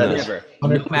 Never.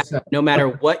 No matter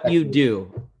what you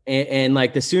do. And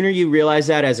like the sooner you realize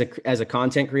that as a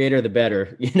content creator, the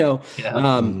better,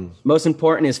 most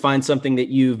important is find something that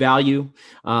you value,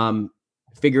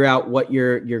 figure out what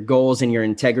your goals and your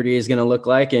integrity is going to look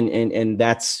like. And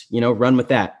that's, run with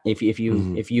that. If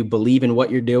you believe in what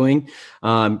you're doing,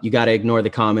 you got to ignore the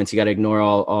comments. You got to ignore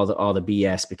all the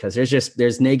BS, because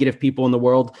there's negative people in the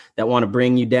world that want to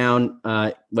bring you down,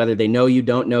 whether they know you,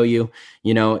 don't know you,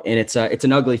 and it's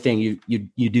an ugly thing.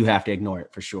 You do have to ignore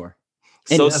it for sure.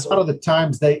 And so a lot of the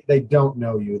times they don't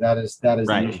know you. That is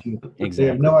right. The issue. Exactly. They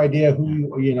have no idea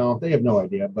who they have no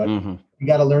idea, but you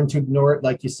got to learn to ignore it,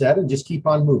 like you said, and just keep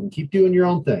on moving. Keep doing your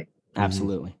own thing.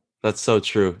 Absolutely. That's so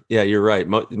true. Yeah, you're right.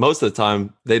 Most of the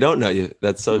time they don't know you.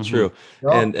 That's so true.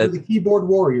 And the keyboard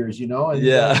warriors, and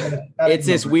it's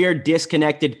this weird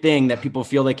disconnected thing that people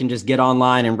feel they can just get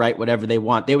online and write whatever they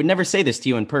want. They would never say this to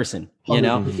you in person,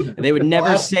 They would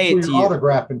never say it to you.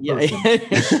 Autograph in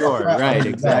person. Sure. Right.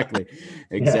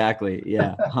 Exactly.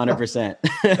 Yeah. 100%.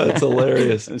 That's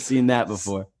hilarious. I've seen that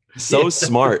before. So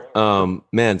smart.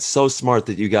 Man, so smart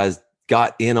that you guys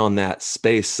got in on that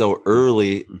space so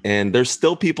early. And there's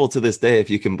still people to this day, if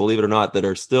you can believe it or not, that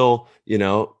are still,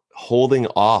 holding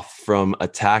off from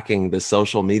attacking the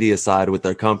social media side with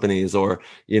their companies, or,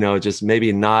 just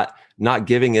maybe not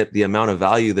giving it the amount of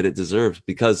value that it deserves,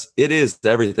 because it is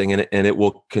everything, and it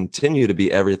will continue to be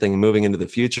everything moving into the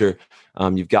future.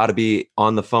 You've got to be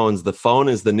on the phones. The phone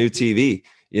is the new TV.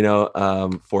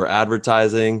 For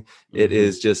advertising, it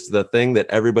is just the thing that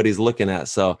everybody's looking at.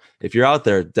 So if you're out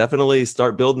there, definitely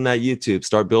start building that YouTube,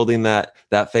 start building that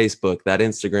Facebook, that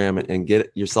Instagram, and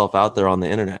get yourself out there on the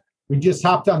internet. We just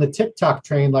hopped on the TikTok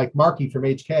train like Marky from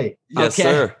HK. Yes,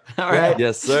 sir. All right.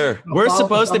 Yes, sir. We're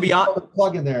supposed to be on.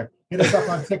 Plug in there. Hit us up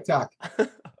on TikTok.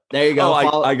 There you go.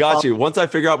 I got you. Once I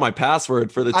figure out my password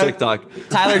for the TikTok.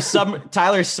 Tyler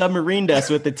submarined us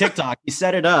with the TikTok. He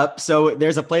set it up so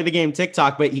there's a play the game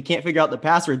TikTok, but he can't figure out the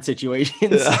password situation.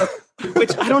 Yeah.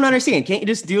 Which I don't understand. Can't you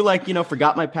just do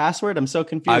forgot my password? I'm so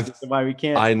confused as to why we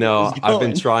can't. I know. I've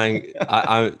been trying.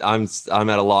 I'm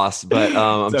at a loss, but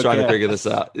I'm trying to figure this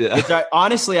out. Yeah.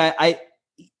 Honestly,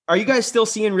 are you guys still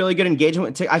seeing really good engagement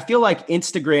with TikTok? I feel like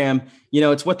Instagram,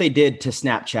 it's what they did to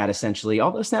Snapchat essentially.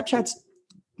 Although Snapchat's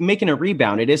making a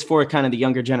rebound. It is for kind of the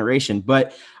younger generation,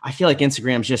 but I feel like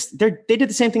Instagram's they did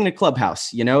the same thing to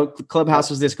Clubhouse.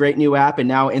 Clubhouse was this great new app, and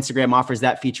now Instagram offers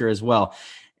that feature as well.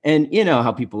 And you know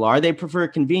how people are, they prefer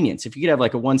convenience. If you could have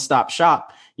like a one-stop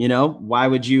shop, why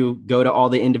would you go to all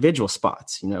the individual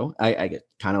spots? I get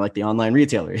kind of like the online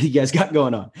retailer you guys got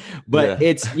going on, but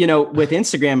it's, with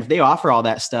Instagram, if they offer all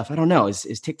that stuff, I don't know.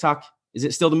 Is TikTok, is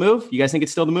it still the move? You guys think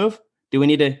it's still the move? Do we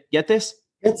need to get this?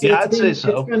 I'd say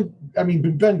so.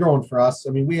 It's been growing for us.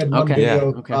 We had one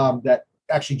video that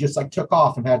actually just took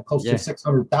off and had close to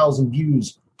 600,000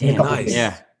 views. Damn, nice.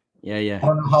 Yeah. I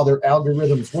don't know how their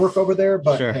algorithms work over there,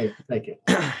 but hey, take it.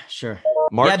 Sure.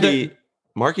 Marky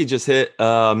just hit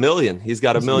 1 million. He's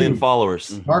got 1 million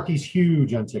followers. Marky's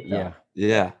huge on TikTok.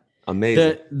 Yeah.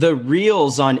 Amazing. The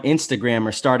reels on Instagram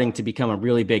are starting to become a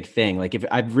really big thing. Like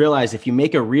I've realized if you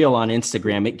make a reel on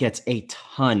Instagram, it gets a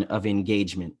ton of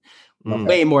engagement.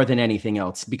 Way more than anything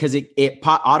else, because it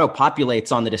auto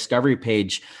populates on the discovery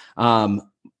page.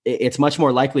 It's much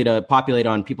more likely to populate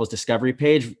on people's discovery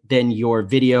page than your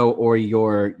video or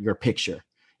your picture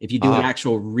if you do an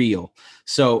actual reel.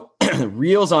 So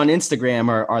reels on Instagram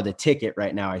are the ticket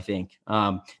right now, I think.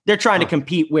 They're trying to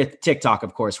compete with TikTok,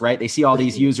 of course, right? They see all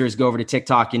these users go over to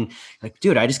TikTok and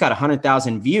dude, I just got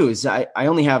 100,000 views. I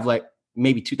only have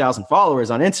maybe 2,000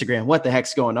 followers on Instagram. What the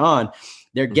heck's going on?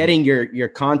 They're getting your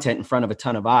content in front of a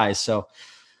ton of eyes. So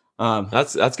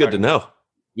that's good to know.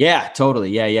 Yeah,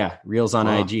 totally. Yeah. Reels on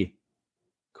IG.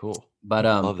 Cool. But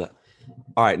love that.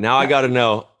 All right. Now I got to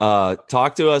know,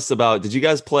 talk to us about, did you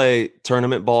guys play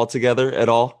tournament ball together at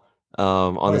all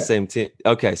on the same team?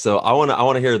 Okay. So I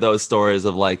want to hear those stories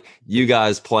of you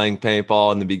guys playing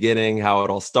paintball in the beginning, how it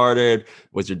all started.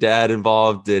 Was your dad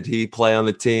involved? Did he play on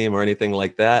the team or anything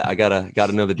like that? I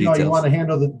gotta know the details. You want to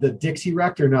handle the Dixie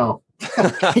wreck or no?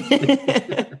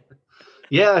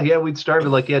 Yeah. We'd started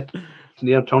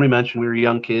Tony mentioned we were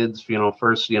young kids,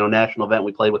 first, national event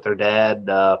we played with their dad.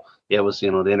 It was, the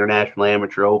International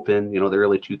Amateur Open, the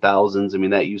early 2000s.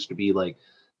 That used to be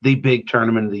the big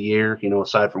tournament of the year,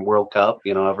 aside from World Cup.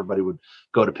 Everybody would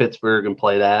go to Pittsburgh and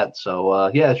play that. So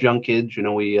as young kids,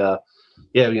 we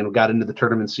got into the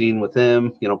tournament scene with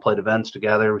him, played events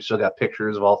together. We still got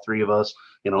pictures of all three of us,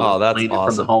 oh, that's playing awesome.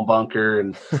 from the home bunker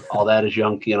and all that as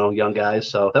young guys.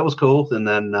 So that was cool. And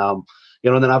then, then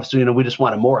obviously, we just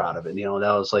wanted more out of it. That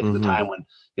was like the time when,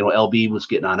 LB was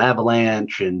getting on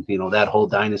Avalanche and, that whole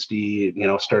dynasty,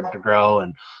 started to grow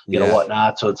and,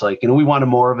 whatnot. So it's like, we wanted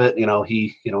more of it.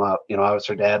 He,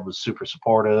 obviously our dad was super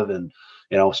supportive and,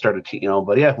 started to,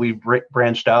 but yeah, we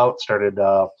branched out, started,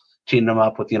 teaming them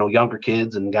up with, younger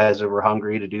kids and guys that were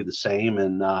hungry to do the same.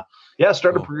 And,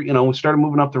 started, cool. We started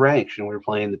moving up the ranks, we were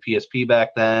playing the PSP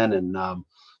back then and,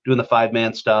 doing the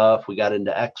 5-man stuff. We got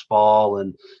into X-ball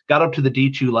and got up to the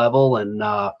D2 level. And,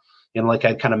 like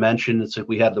I kind of mentioned, it's like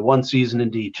we had the one season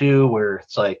in D2 where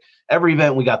it's like every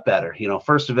event we got better.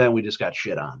 First event we just got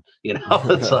shit on.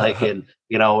 It's like and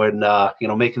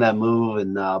making that move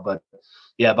and but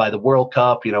yeah, by the World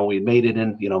Cup, we made it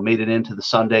into the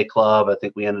Sunday Club. I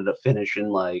think we ended up finishing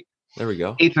like there we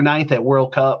go 8th or 9th at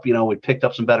World Cup. We picked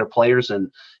up some better players,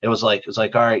 and it was like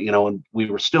all right, and we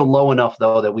were still low enough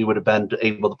though that we would have been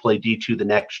able to play D2 the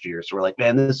next year. So we're like,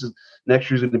 man, next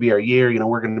year's going to be our year.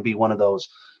 We're going to be one of those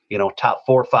top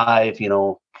 4 or 5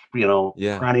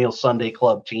 perennial Sunday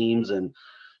Club teams, and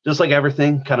just like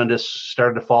everything kind of just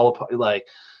started to fall apart. Like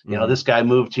this guy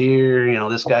moved here,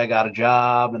 this guy got a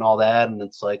job and all that. And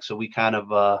it's like, so we kind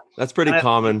of, that's pretty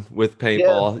common with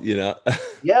paintball,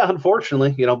 Yeah,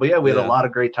 unfortunately, but yeah, we had a lot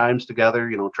of great times together,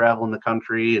 traveling the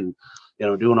country and,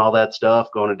 doing all that stuff,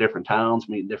 going to different towns,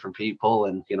 meeting different people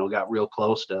and, got real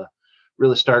close to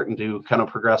really starting to kind of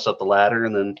progress up the ladder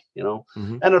and then,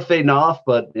 ended up fading off.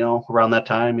 But, around that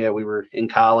time, we were in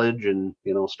college and,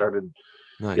 started,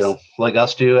 nice. Like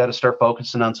us two, had to start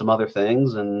focusing on some other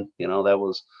things. And, that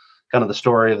was kind of the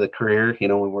story of the career. We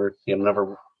were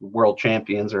never world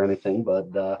champions or anything,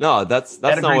 but no, that's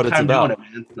not what it's about.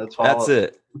 That's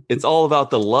it. It's all about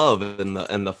the love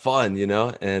and the fun,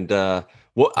 and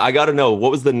what I got to know, what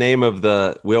was the name of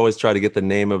we always try to get the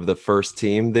name of the first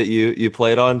team that you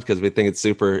played on because we think it's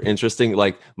super interesting.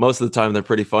 Like most of the time they're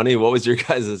pretty funny. What was your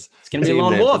guys' It's going to be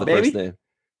Lone Wolf, baby.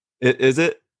 Is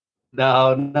it?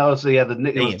 No. So yeah, the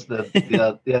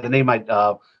name my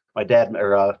dad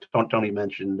or Tony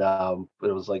mentioned. It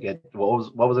was like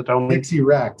what was it, Tony? Dixie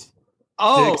Wrecked.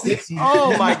 Oh,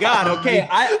 oh my God. Okay.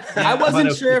 I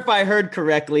wasn't sure if I heard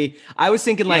correctly. I was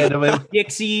thinking like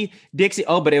Dixie.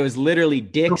 Oh, but it was literally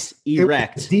Dix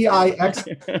Erect. Dixie.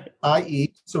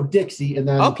 So Dixie and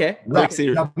then okay. Dixie.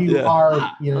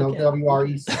 WREC.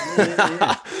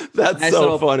 That's nice,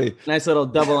 so funny. Nice little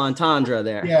double entendre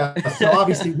there. Yeah. So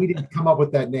obviously we didn't come up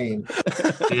with that name.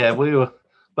 Yeah, we were.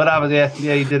 But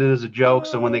obviously, he did it as a joke.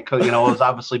 So when they, it was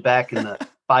obviously back in the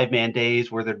 5-man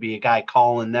days where there'd be a guy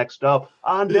calling next up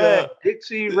on deck,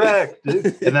 Dixie Wrecked. And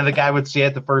then the guy would see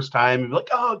it the first time and be like,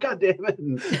 oh, God damn it.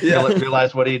 And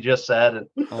realize what he just said.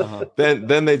 And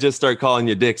then they just start calling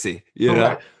you Dixie,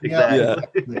 know?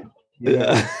 Exactly.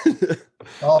 Yeah.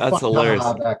 That's hilarious.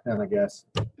 Back then, I guess.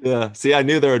 Yeah. See, I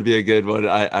knew there would be a good one.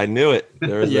 I knew it.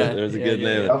 There was a good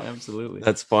name. Yeah, absolutely.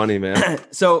 That's funny, man.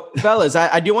 So, fellas,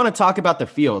 I do want to talk about the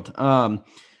field.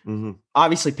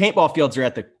 Obviously, paintball fields are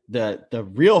at the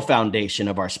real foundation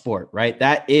of our sport, right?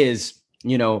 That is,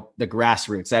 the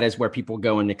grassroots. That is where people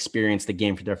go and experience the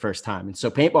game for their first time. And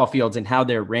so paintball fields and how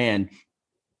they're ran,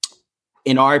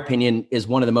 in our opinion, is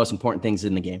one of the most important things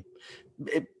in the game.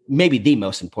 Maybe the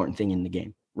most important thing in the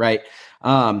game, right?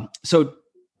 So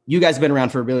you guys have been around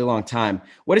for a really long time.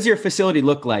 What does your facility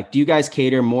look like? Do you guys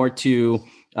cater more to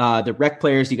the rec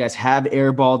players? Do you guys have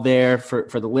airball there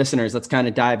for the listeners? Let's kind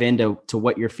of dive into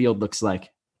what your field looks like.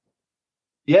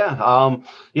 Yeah.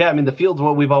 I mean, the field's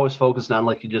what we've always focused on.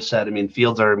 Like you just said, I mean,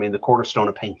 fields are, the cornerstone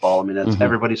of paintball. I mean, that's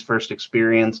everybody's first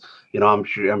experience. I'm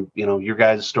sure, your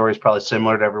guys' story is probably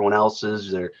similar to everyone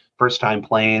else's. Their first time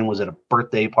playing was at a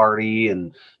birthday party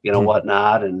and,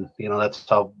 whatnot. And, that's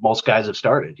how most guys have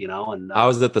started, and I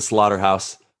was at the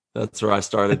slaughterhouse. That's where I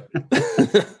started.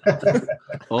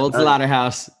 Old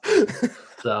slaughterhouse.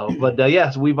 So, but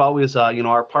so we've always,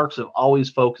 our parks have always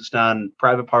focused on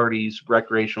private parties,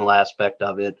 recreational aspect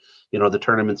of it. The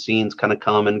tournament scenes kind of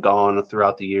come and gone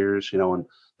throughout the years, and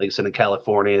like I said, in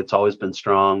California, it's always been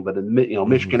strong, but in,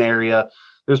 Michigan area,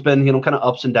 there's been, kind of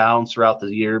ups and downs throughout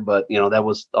the year, but, that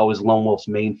was always Lone Wolf's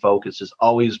main focus, is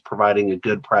always providing a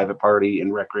good private party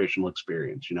and recreational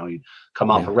experience. You come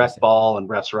off a rec ball, and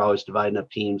refs are always dividing up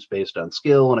teams based on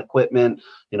skill and equipment,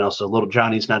 so little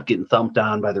Johnny's not getting thumped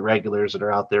on by the regulars that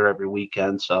are out there every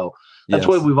weekend. So that's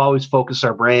why we've always focused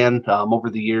our brand over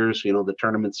the years. The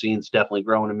tournament scene's definitely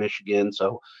growing in Michigan.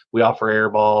 So we offer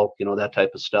airball, that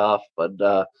type of stuff. But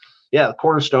the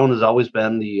cornerstone has always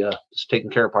been the just taking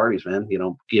care of parties, man.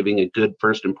 Giving a good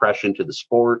first impression to the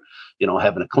sport,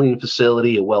 having a clean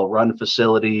facility, a well-run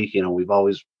facility. We've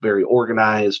always very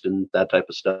organized and that type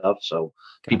of stuff. So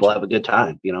people have a good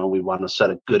time. We want to set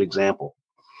a good example.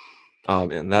 Oh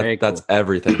man, that's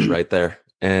everything right there.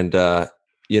 And,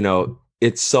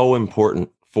 it's so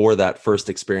important for that first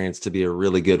experience to be a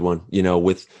really good one,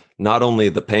 with not only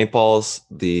the paintballs,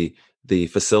 the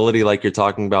facility, like you're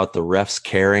talking about, the refs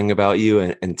caring about you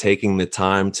and taking the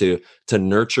time to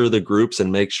nurture the groups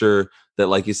and make sure that,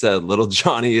 like you said, little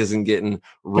Johnny isn't getting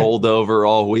rolled over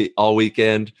all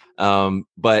weekend.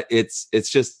 But it's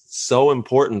just so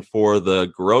important for the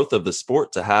growth of the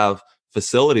sport to have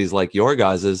facilities like your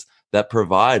guys's that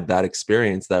provide that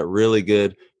experience, that really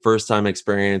good first time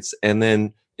experience. And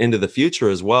then into the future,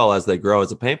 as well as they grow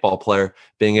as a paintball player,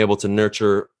 being able to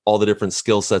nurture all the different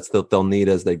skill sets that they'll need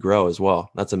as they grow as well.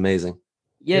 That's amazing.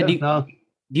 Yeah. Do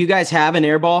you guys have an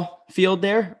airball field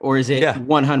there, or is it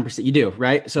 100%? You do,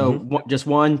 right? So just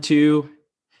 1, 2,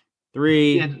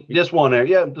 3. Yeah, just one air.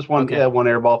 Yeah, just one. Okay. Yeah, one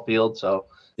airball field. So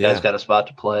guys got a spot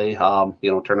to play.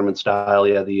 Tournament style.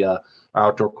 Yeah, our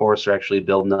outdoor course are actually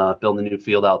building a new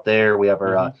field out there. We have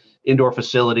our indoor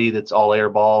facility that's all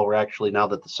airball. We're actually, now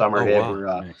that the summer hit,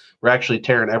 we're actually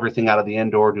tearing everything out of the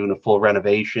indoor, doing a full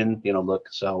renovation. They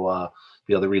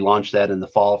relaunch that in the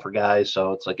fall for guys.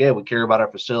 So it's like, we care about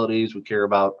our facilities. We care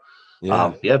about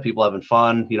people having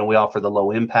fun. We offer the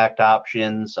low impact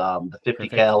options, the 50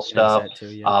 cal stuff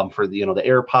for the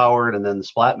air powered, and then the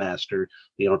Splatmaster.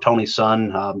 Tony's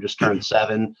son just turned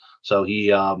 7, so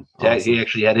he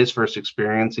actually had his first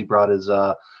experience. He brought his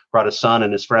son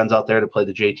and his friends out there to play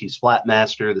the JT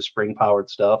Splatmaster, the spring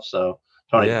powered stuff. So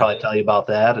Tony can probably tell you about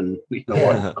that. And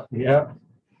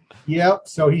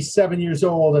So he's 7 years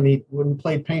old, and he wouldn't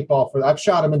play paintball I've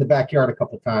shot him in the backyard a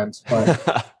couple of times,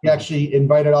 but he actually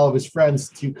invited all of his friends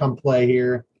to come play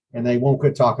here, and they won't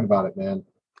quit talking about it, man.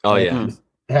 Oh yeah.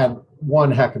 Had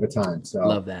one heck of a time. So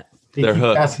love that. They keep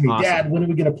asking me, Dad, when are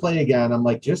we going to play again? I'm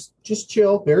like, just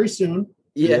chill, very soon.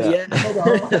 Yeah.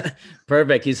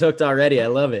 Perfect. He's hooked already. I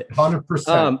love it.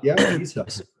 100%. He's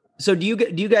hooked. So do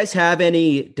you guys have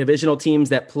any divisional teams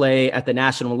that play at the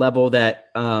national level that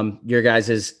your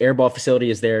guys' airball facility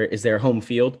is their home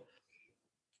field?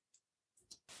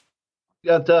 We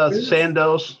got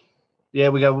Sandos. Yeah,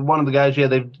 we got one of the guys. Yeah,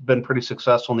 they've been pretty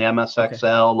successful in the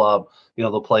MSXL. Okay.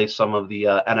 They'll play some of the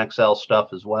NXL stuff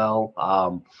as well.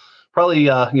 Probably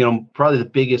the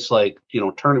biggest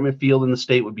tournament field in the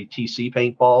state would be TC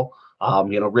Paintball.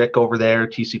 Rick over there,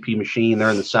 TCP Machine,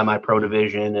 they're in the semi-pro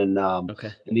division and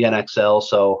in the NXL.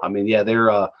 So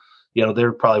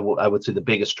they're probably, I would say, the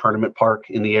biggest tournament park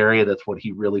in the area. That's what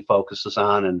he really focuses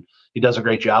on, and he does a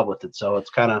great job with it. So it's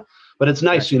but it's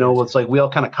nice, it's like we all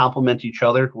kind of complement each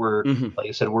other. We're like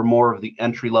I said, we're more of the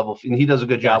entry level, and he does a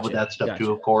good job with that stuff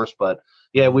too, of course. But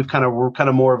we're kind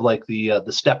of more of like the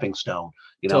stepping stone.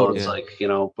 It's like,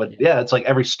 but it's like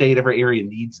every state, every area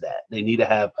needs that. They need to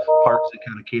have parks that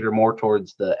kind of cater more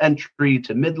towards the entry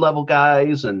to mid-level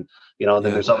guys. And, then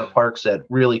there's other parks that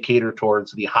really cater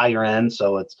towards the higher end.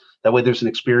 So it's that way there's an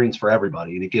experience for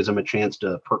everybody, and it gives them a chance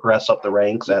to progress up the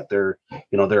ranks at their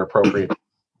appropriate.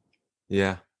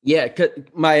 Yeah. Yeah.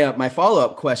 My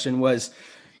follow-up question was,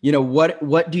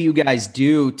 what do you guys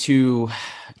do to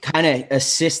kind of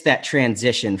assist that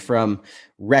transition from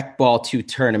rec ball to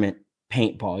tournament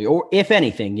paintball, or if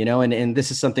anything, and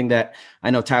this is something that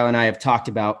I know Tyler and I have talked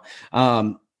about.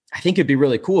 I think it'd be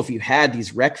really cool if you had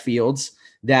these rec fields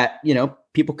that,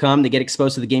 people come, they get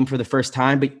exposed to the game for the first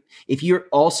time. But if you're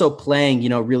also playing,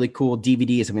 really cool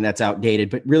DVDs, I mean, that's outdated,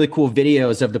 but really cool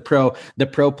videos of the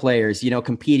pro players,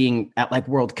 competing at like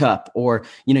World Cup, or,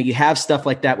 you have stuff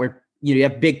like that where, you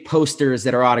have big posters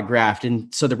that are autographed.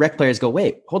 And so the rec players go,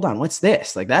 wait, hold on, what's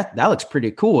this? Like that looks pretty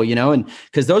cool, and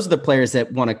because those are the players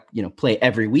that want to, play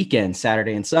every weekend,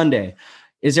 Saturday and Sunday.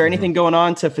 Is there anything going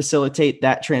on to facilitate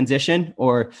that transition?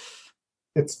 Or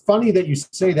it's funny that you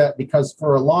say that, because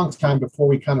for a long time before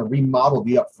we kind of remodeled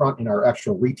the up front in our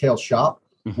actual retail shop,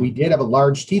 we did have a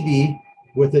large TV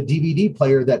with a DVD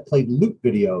player that played loop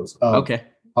videos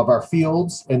of our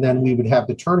fields. And then we would have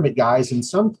the tournament guys, and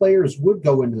some players would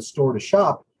go into the store to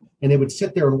shop, and they would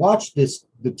sit there and watch the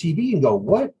TV and go,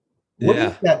 what what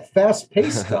is that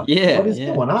fast-paced stuff? Yeah, what is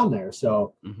going on there?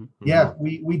 So,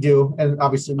 we do, and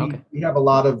obviously we have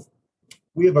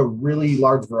a really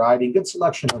large variety, good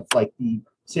selection of like the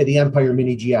Empire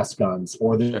Mini GS guns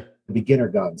or the beginner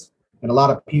guns, and a lot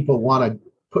of people want to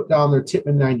put down their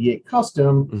Tippmann 98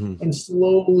 custom, and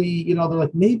slowly, they're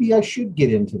like, maybe I should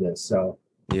get into this. So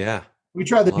we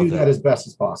try to do that as best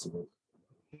as possible.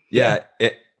 Yeah,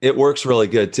 it works really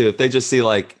good too. If they just see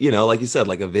like you said,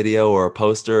 like a video or a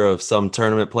poster of some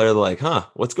tournament player, they're like,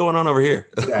 what's going on over here?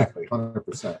 Exactly.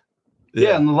 100%.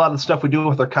 Yeah, and a lot of the stuff we do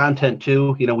with our content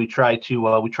too, we try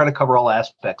to cover all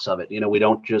aspects of it. We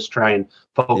don't just try and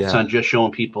focus on just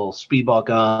showing people speedball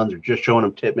guns or just showing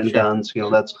them Tippmann guns.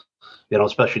 That's,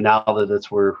 especially now that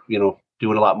we're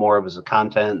doing a lot more of as a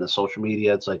content and the social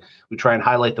media. It's like we try and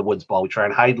highlight the woods ball, we try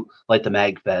and highlight the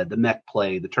mag fed, the mech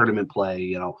play, the tournament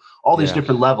play, all these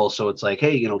different levels. So it's like,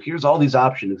 hey, here's all these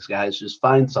options, guys. Just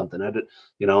find something.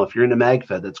 If you're into mag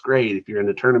fed, that's great. If you're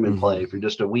into tournament play, if you're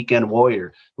just a weekend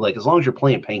warrior, like as long as you're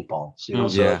playing paintball, so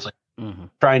it's like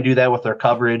try and do that with our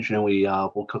coverage.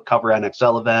 We'll cover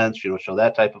NXL events, show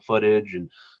that type of footage, and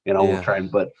we'll try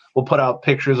and, but we'll put out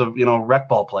pictures of, rec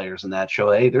ball players and that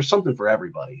show, hey, there's something for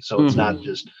everybody. So it's not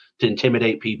just to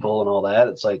intimidate people and all that.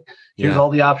 It's like, here's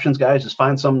all the options, guys. Just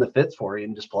find something that fits for you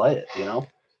and just play it,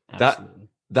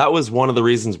 That was one of the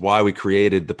reasons why we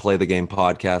created the Play the Game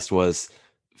podcast, was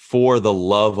for the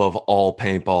love of all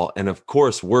paintball. And of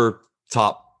course, we're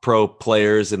top pro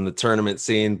players in the tournament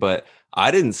scene, but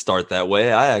I didn't start that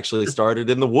way. I actually started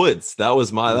in the woods. That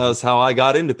was how I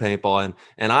got into paintball.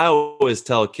 And I always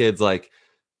tell kids, like,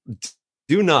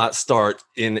 do not start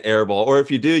in airball, or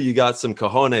if you do, you got some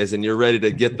cojones and you're ready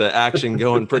to get the action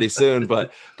going pretty soon.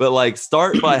 But like,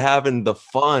 start by having the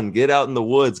fun, get out in the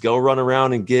woods, go run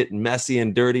around and get messy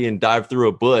and dirty and dive through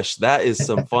a bush. That is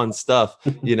some fun stuff,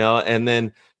 and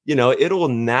then, it'll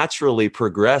naturally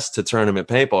progress to tournament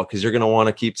paintball, because you're going to want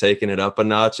to keep taking it up a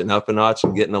notch and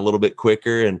getting a little bit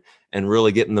quicker and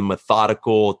really getting the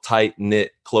methodical, tight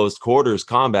knit, closed quarters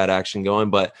combat action going.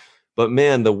 But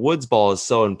man, the woods ball is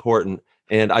so important.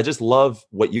 And I just love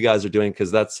what you guys are doing,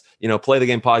 because that's, Play the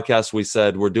Game podcast. We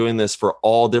said we're doing this for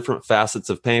all different facets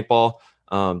of paintball,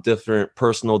 different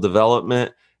personal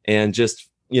development, and just,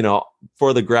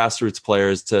 for the grassroots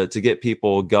players to get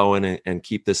people going and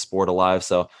keep this sport alive.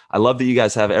 So I love that you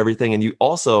guys have everything. And you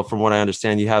also, from what I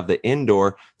understand, you have the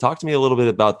indoor. Talk to me a little bit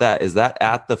about that. Is that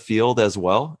at the field as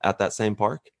well, at that same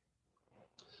park?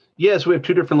 Yes, we have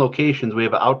two different locations. We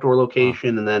have an outdoor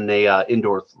location and then a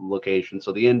indoor location.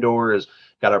 So the indoor is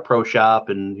got our pro shop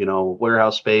and,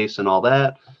 warehouse space and all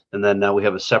that. And then now we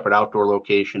have a separate outdoor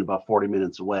location about 40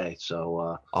 minutes away.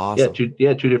 So awesome. two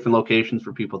different locations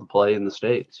for people to play in the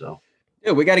state. So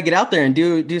yeah, we got to get out there and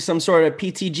do some sort of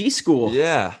PTG school.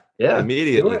 Yeah,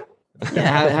 immediately.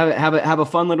 Have a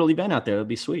fun little event out there. It'll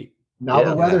be sweet. Now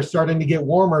the weather's starting to get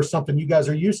warmer, something you guys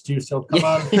are used to. So come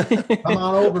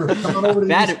on over to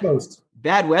the East Coast.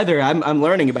 Bad weather. I'm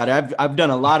learning about it. I've done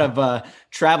a lot of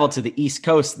travel to the East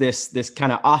Coast this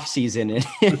kind of off season,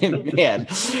 and man,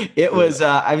 it was.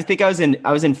 I think I was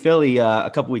in Philly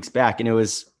a couple weeks back, and it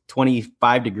was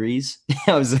 25 degrees.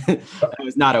 I was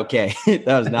not okay.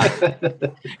 That was not.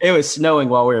 It was snowing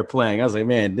while we were playing. I was like,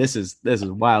 man, this is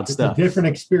wild stuff. A different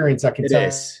experience. I can tell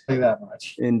you that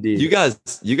much. Indeed. You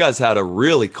guys had a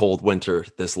really cold winter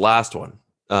this last one.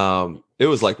 It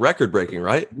was like record breaking,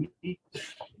 right?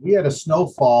 We had a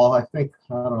snowfall, I think,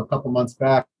 a couple months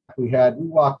back. We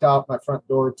walked out my front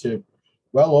door to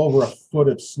well over a foot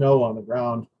of snow on the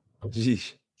ground.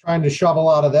 Geez. Trying to shovel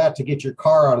out of that to get your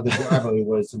car out of the driveway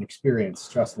was an experience.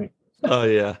 Trust me. Oh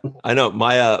yeah, I know.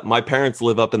 My parents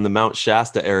live up in the Mount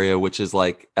Shasta area, which is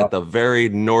like at the very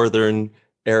northern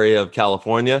area of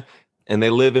California, and they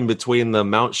live in between the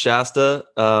Mount Shasta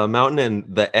mountain and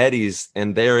the Eddies,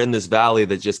 and they're in this valley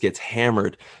that just gets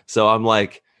hammered. So I'm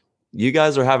like, you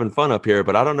guys are having fun up here,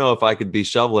 but I don't know if I could be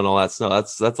shoveling all that snow.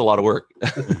 That's a lot of work.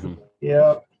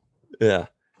 Yeah.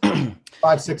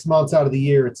 5-6 months out of the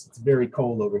year, it's very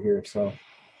cold over here. So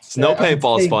snow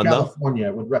paintball is fun, though. California,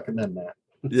 I would recommend that.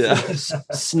 Yeah.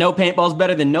 Snow paintball is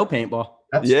better than no paintball.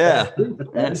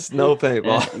 Snow paintball.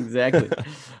 Yeah, exactly.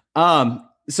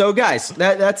 So guys,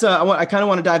 that's I kind of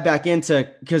want to dive back into,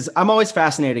 because I'm always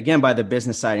fascinated again by the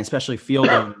business side, especially field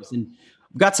owners, and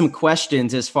I've got some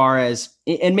questions as far as,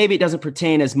 and maybe it doesn't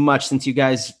pertain as much since you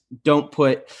guys don't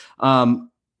put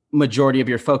majority of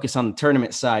your focus on the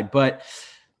tournament side, but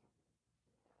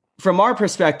from our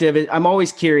perspective, I'm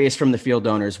always curious from the field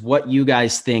owners what you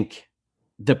guys think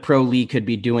the pro league could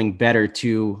be doing better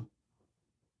to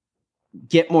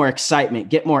get more excitement,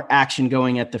 get more action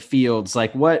going at the fields.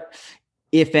 Like, what,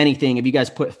 if anything, have you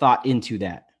guys put thought into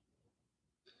that?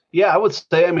 Yeah, I would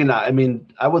say.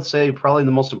 I would say probably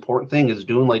the most important thing is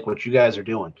doing like what you guys are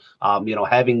doing.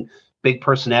 Having big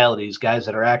personalities, guys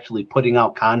that are actually putting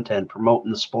out content,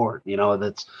 promoting the sport.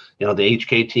 That's the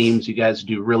HK teams. You guys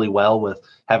do really well with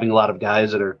having a lot of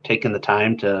guys that are taking the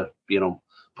time to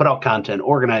put out content,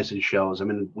 organize these shows. I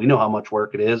mean, we know how much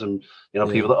work it is, and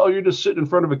people, oh, you're just sitting in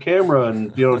front of a camera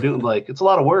and doing like it's a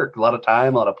lot of work, a lot of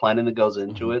time, a lot of planning that goes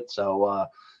into it. So I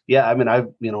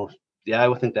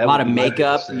would think that a lot of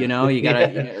makeup, you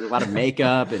gotta a lot of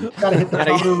makeup and gotta hit the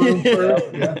powder room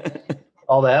first.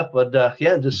 All that, but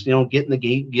just getting the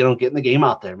game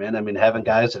out there, man. I mean, having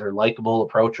guys that are likable,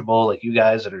 approachable, like you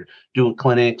guys that are doing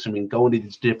clinics. I mean, going to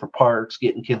these different parks,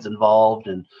 getting kids involved,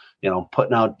 and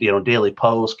putting out daily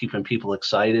posts, keeping people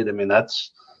excited. I mean,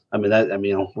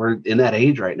 we're in that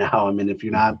age right now. I mean, if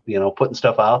you're not putting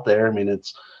stuff out there, I mean,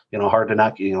 it's hard to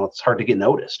not it's hard to get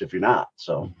noticed if you're not.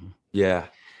 So yeah,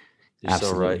 you're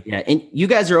absolutely. So right. Yeah, and you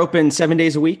guys are open 7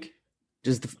 days a week.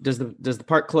 Does the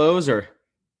park close or?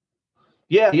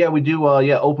 Yeah, we do.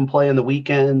 Open play on the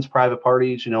weekends, private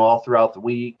parties, all throughout the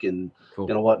week, and cool.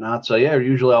 Whatnot. So we're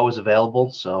usually always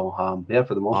available. So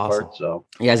for the most Awesome. part. So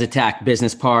you guys attack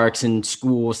business parks and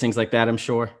schools, things like that, I'm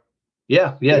sure.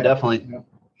 Yeah, definitely.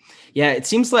 Yeah, it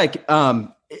seems like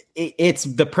it's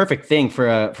the perfect thing for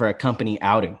a company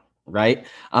outing, right?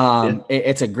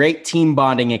 It's a great team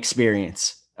bonding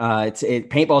experience.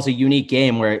 Paintball is a unique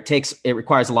game where it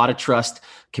requires a lot of trust,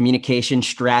 communication,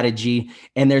 strategy,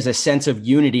 and there's a sense of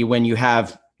unity when you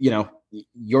have,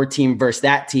 your team versus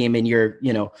that team, and you're,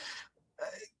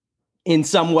 in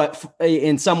some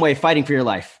way fighting for your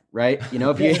life, right?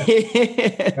 If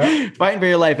you fighting for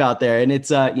your life out there, and it's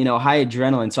high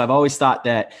adrenaline. So I've always thought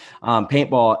that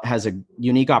paintball has a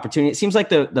unique opportunity. It seems like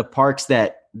the parks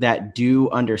that do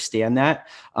understand that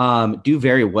do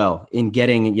very well in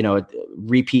getting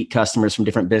repeat customers from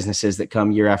different businesses that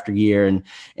come year after year and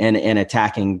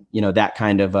attacking that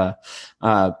kind of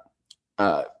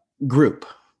group.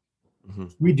 Mm-hmm.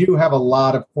 We do have a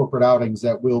lot of corporate outings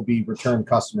that will be return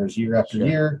customers year after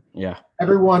year. Yeah,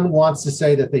 everyone wants to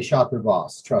say that they shot their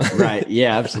boss. Trust me. Right?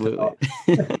 Yeah, absolutely.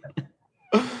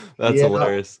 That's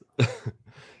hilarious.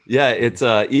 Yeah, it's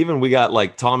even we got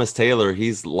like Thomas Taylor.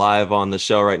 He's live on the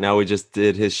show right now. We just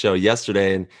did his show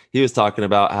yesterday, and he was talking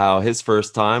about how his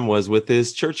first time was with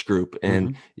his church group.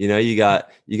 And you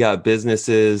got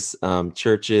businesses,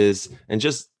 churches, and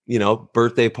just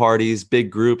birthday parties,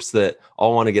 big groups that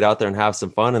all want to get out there and have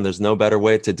some fun. And there's no better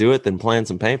way to do it than playing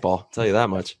some paintball. I'll tell you that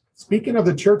much. Speaking of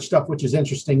the church stuff, which is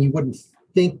interesting, you wouldn't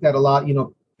think that a lot,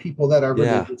 people that are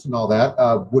religious and all that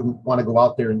wouldn't want to go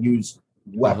out there and use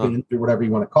weapons or whatever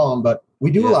you want to call them, but we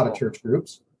do a lot of church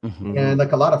groups and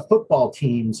like a lot of football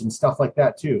teams and stuff like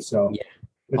that too. So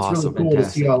it's awesome. really cool to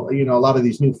see how, a lot of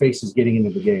these new faces getting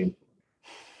into the game.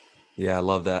 Yeah, I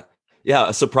love that.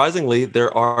 Yeah, surprisingly,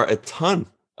 there are a ton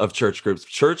of church groups.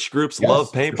 Church groups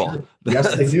love paintball. Sure.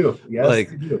 Yes, they do. Yes, they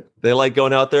do. They like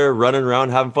going out there, running around,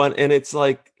 having fun. And it's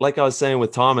like I was saying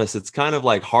with Thomas, it's kind of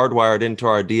like hardwired into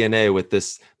our DNA with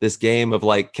this game of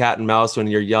like cat and mouse. When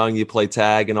you're young, you play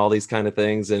tag and all these kind of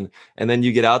things. And then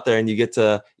you get out there and you get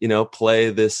to, play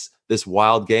this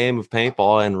wild game of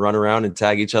paintball and run around and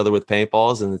tag each other with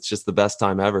paintballs. And it's just the best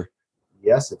time ever.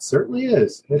 Yes, it certainly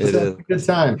is. It's a good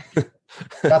time.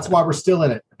 That's why we're still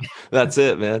in it. That's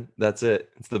it, man. That's it.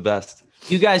 It's the best.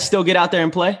 You guys still get out there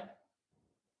and play?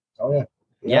 Oh yeah.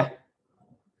 Yeah.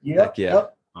 Yep. Yeah.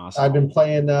 Yep. Awesome. I've been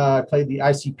played the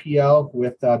ICPL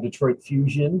with Detroit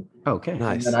Fusion. Okay.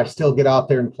 Nice. And I still get out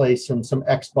there and play some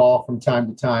X-ball from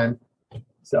time to time.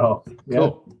 So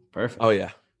cool. Perfect. Oh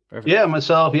yeah. Perfect. Yeah,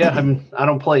 myself. Yeah, I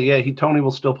don't play. Yeah, Tony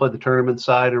will still play the tournament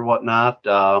side or whatnot.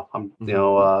 I'm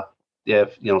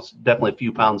definitely a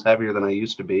few pounds heavier than I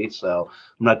used to be, so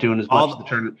I'm not doing as much of the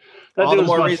tournament. All the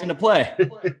more reason to play.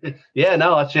 Yeah,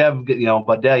 no, actually,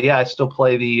 but I still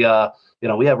play the.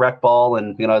 We have rec ball,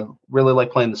 and I really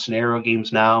like playing the scenario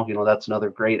games now. That's another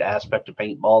great aspect of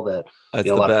paintball that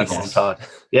a lot of people don't talk.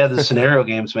 Yeah, the scenario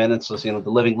games, man. It's just, the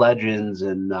Living Legends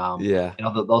and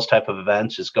those type of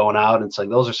events. Just going out, and it's like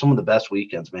those are some of the best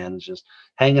weekends, man. It's just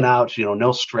hanging out.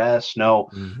 No stress, man.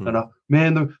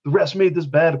 The refs made this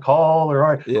bad call, or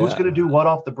all right, who's gonna do what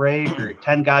off the break, or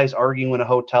 10 guys arguing in a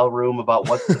hotel room about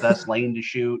what's the best lane to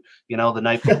shoot. The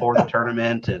night before the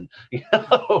tournament and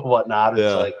whatnot.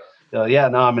 It's like. That's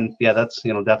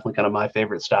definitely kind of my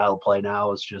favorite style of play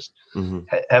now is just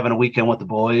having a weekend with the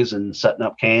boys and setting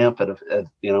up camp at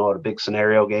a big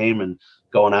scenario game and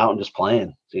going out and just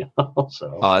playing.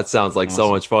 So it sounds like so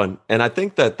much fun, and I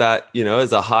think that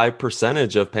is a high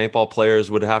percentage of paintball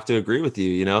players would have to agree with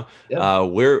you.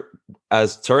 We're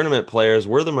as tournament players,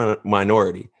 we're the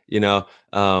minority.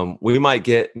 We might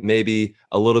get maybe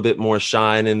a little bit more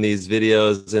shine in these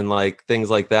videos and like things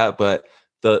like that, but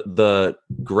the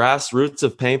grassroots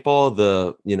of paintball,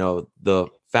 the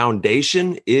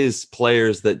foundation is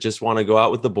players that just want to go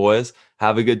out with the boys,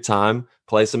 have a good time,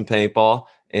 play some paintball,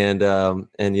 and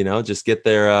just get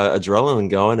their adrenaline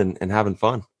going and having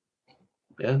fun.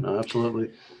 Yeah, no,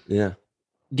 absolutely. Yeah.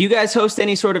 Do you guys host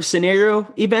any sort of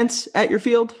scenario events at your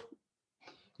field?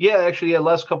 Yeah, actually,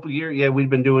 last couple of years, we've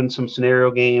been doing some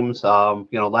scenario games.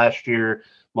 Last year,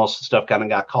 most of the stuff kind of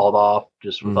got called off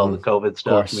just with all the COVID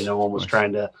stuff. No one was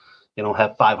trying to,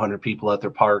 have 500 people at their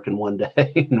park in one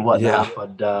day and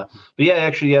whatnot. Yeah. But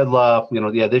actually,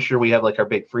 this year we have like our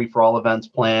big free-for-all events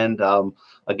planned.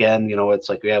 Again, it's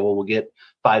like, we'll get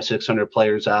 500-600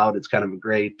 players out. It's kind of a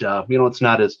great, it's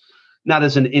not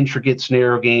as an intricate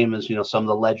scenario game as, some of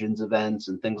the Legends events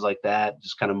and things like that.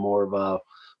 Just kind of more of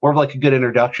like a good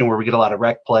introduction where we get a lot of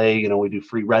rec play. We do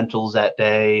free rentals that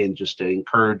day, and just to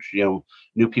encourage,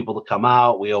 new people to come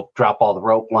out. We'll drop all the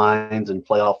rope lines and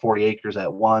play all 40 acres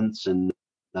at once, and,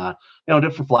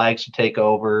 different flags to take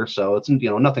over. So it's,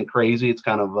 nothing crazy. It's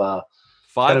kind of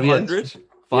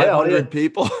 500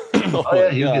 people. We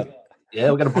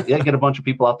get a bunch of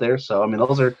people out there. So,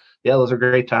 those are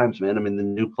great times, man. The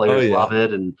new players love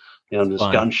it, and, there's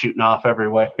guns shooting off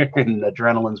everywhere and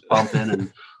adrenaline's pumping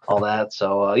and all that.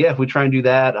 So, we try and do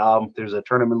that. There's a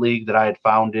tournament league that I had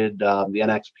founded, the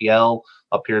NXPL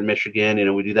up here in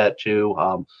Michigan. We do that too.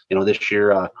 This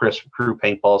year, Chris from Crew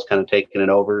Paintball's kind of taking it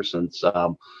over since,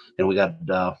 we got,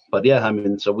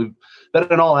 so we've been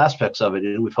in all aspects of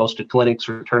it. We've hosted clinics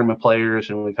for tournament players,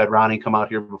 and we've had Ronnie come out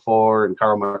here before, and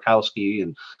Carl Markowski,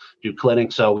 and do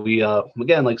clinics. So we,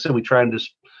 again, like I said, we try and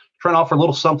offer a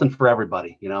little something for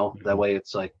everybody, that way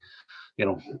it's like,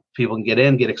 people can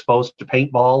get exposed to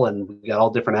paintball, and we got all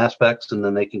different aspects, and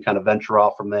then they can kind of venture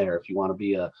off from there. If you want to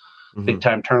be a big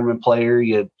time tournament player,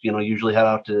 you usually head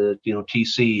out to,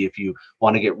 TC. If you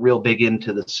want to get real big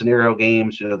into the scenario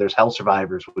games, there's Hell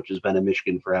Survivors, which has been in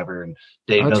Michigan forever. And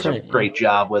Dave does a great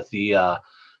job with the,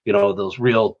 those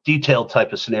real detailed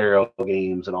type of scenario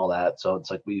games and all that. So it's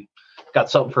like, we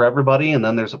got something for everybody. And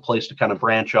then there's a place to kind of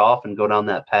branch off and go down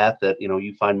that path that,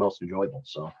 you find most enjoyable.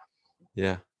 So,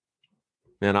 yeah.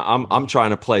 Man, I'm trying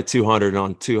to play 200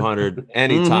 on 200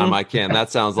 anytime I can.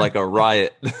 That sounds like a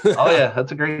riot. Oh yeah,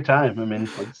 that's a great time. Like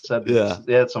I said,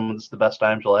 it's the best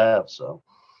times you'll have. So.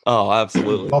 Oh,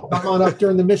 absolutely. Well, come on up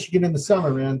during the Michigan in the summer,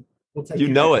 man. We'll take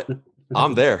it.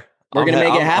 I'm there. We're gonna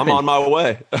make it happen. I'm on my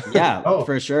way. Yeah,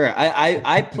 for sure.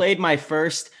 I played my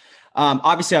first.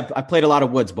 Obviously, I played a lot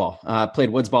of woods ball, played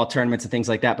woods ball tournaments and things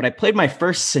like that. But I played my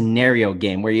first scenario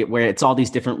game where it's all these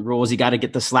different rules. You got to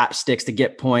get the slapsticks to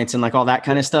get points and like all that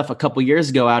kind of stuff. A couple years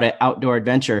ago out at Outdoor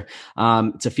Adventure,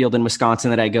 it's a field in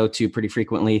Wisconsin that I go to pretty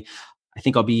frequently. I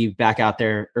think I'll be back out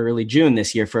there early June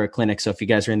this year for a clinic. So if you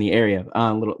guys are in the area,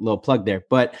 little plug there.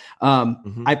 But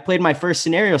I played my first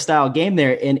scenario style game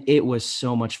there, and it was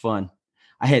so much fun.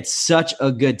 I had such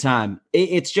a good time.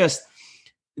 It's just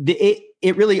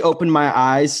it really opened my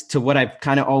eyes to what I've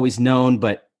kind of always known,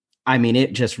 but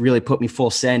it just really put me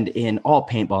full send in all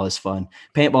paintball is fun.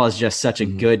 Paintball is just such a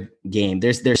good game.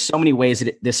 There's so many ways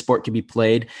that this sport can be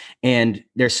played, and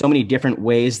there's so many different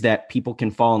ways that people can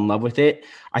fall in love with it.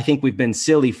 I think we've been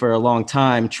silly for a long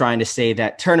time trying to say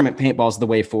that tournament paintball is the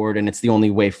way forward and it's the only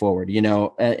way forward,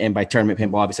 and by tournament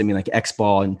paintball, obviously I mean like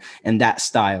X-ball and that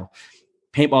style.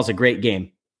 Paintball is a great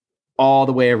game all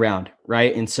the way around,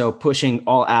 right? And so pushing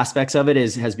all aspects of it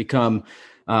has become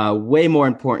way more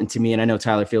important to me, and I know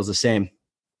Tyler feels the same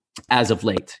as of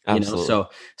late. Absolutely.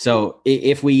 So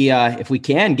if we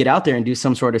can get out there and do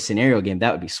some sort of scenario game,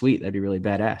 that would be sweet. That'd be really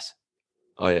badass.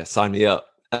 Oh yeah, sign me up.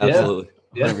 Absolutely.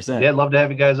 Yeah, 100%. Yeah, I'd love to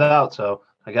have you guys out. So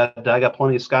I got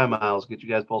plenty of Sky Miles. Get you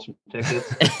guys both some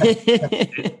tickets.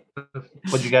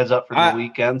 Put you guys up for the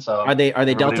weekend. So are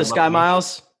they Delta Sky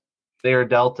Miles? They are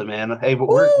Delta, man. Hey, but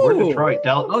we're Detroit.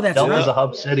 Delta's a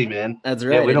hub city, man. That's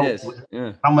right. We don't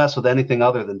mess with anything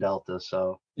other than Delta.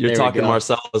 So you're talking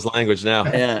Marcelo's language now.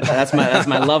 Yeah, that's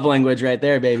my love language right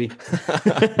there, baby.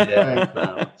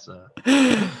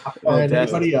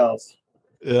 Anybody else?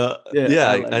 Yeah.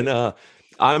 I know.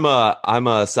 I'm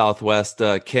a Southwest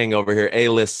king over here,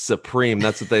 A-list supreme.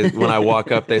 That's what when I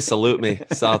walk up, they salute me.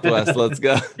 Southwest, let's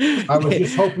go. I was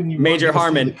just hoping you Major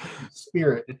Harmon.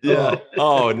 Spirit. Yeah.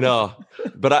 Oh no.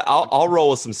 But I'll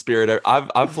roll with some Spirit.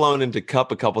 I've flown into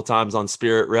Cup a couple times on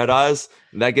Spirit Red Eyes,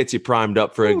 and that gets you primed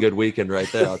up for a good weekend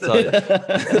right there. I'll tell you.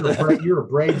 You're a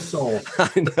brave soul. I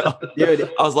know,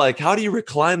 dude. I was like, how do you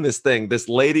recline this thing? This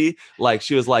lady, like,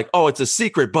 she was like, oh, it's a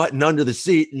secret button under the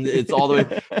seat, and it's all the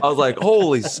way. I was like,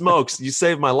 holy smokes, you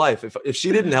saved my life. If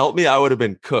she didn't help me, I would have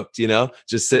been cooked.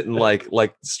 Just sitting like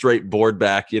straight board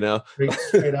back.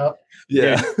 Straight up.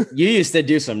 Yeah. Dude, you used to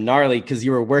do some gnarly because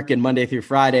you were working Monday through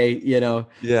Friday,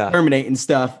 terminating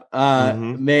stuff.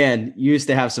 Man, you used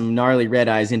to have some gnarly red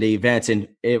eyes into events, and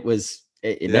it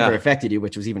never affected you,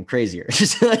 which was even crazier.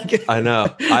 I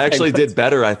know. I actually did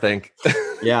better, I think.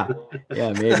 Yeah,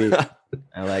 maybe.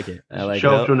 I like it.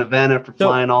 Show up to an event after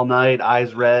flying all night,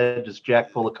 eyes red, just jack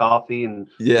full of coffee, and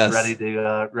ready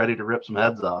to rip some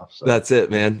heads off. So. That's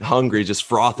it, man. Hungry, just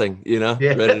frothing,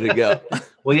 ready to go.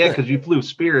 Well, yeah, because you flew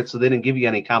Spirit, so they didn't give you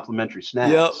any complimentary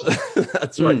snacks. Yep,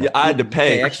 that's right. Yeah, I had to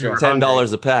pay extra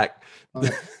 $10 a pack.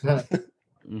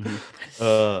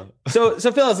 So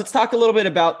fellas, let's talk a little bit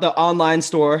about the online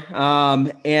store.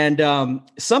 And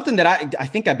something that I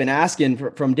think I've been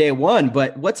asking from day one,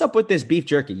 but what's up with this beef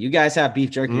jerky? You guys have beef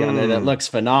jerky on there that looks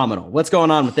phenomenal. What's going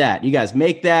on with that? You guys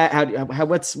make that?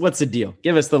 What's the deal?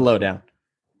 Give us the lowdown.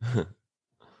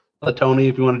 Tony,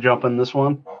 if you want to jump in this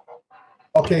one.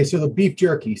 Okay, so the beef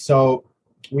jerky. So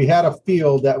we had a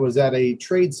field that was at a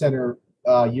trade center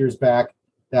years back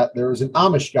that there was an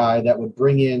Amish guy that would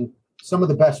bring in some of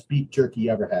the best beef jerky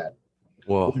ever had.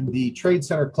 Whoa. When the trade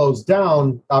center closed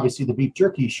down, obviously the beef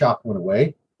jerky shop went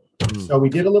away. So we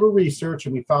did a little research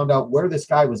and we found out where this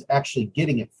guy was actually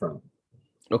getting it from.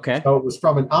 Okay. So it was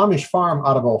from an Amish farm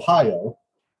out of Ohio.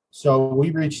 So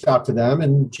we reached out to them,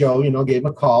 and Joe, gave him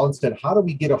a call and said, how do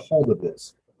we get a hold of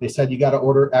this? They said, you got to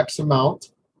order X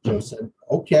amount. Joe said,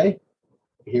 okay,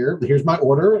 here's my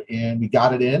order. And we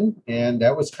got it in. And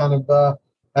that was kind of,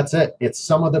 that's it. It's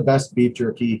some of the best beef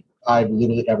jerky I've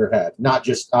literally ever had. Not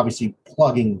just obviously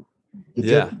plugging the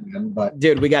jerky in, but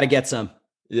dude, we got to get some.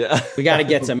 Yeah, we got to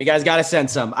get some. You guys got to send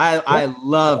some. I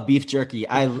love beef jerky.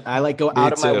 I like go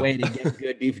out of my way to get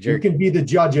good beef jerky. You can be the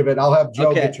judge of it. I'll have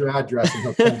Joe get your address and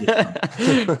he'll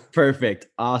send you. Perfect.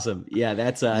 Awesome. Yeah,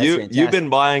 that's you've been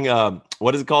buying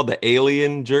what is it called? The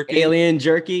Alien jerky? Alien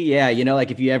jerky. Yeah.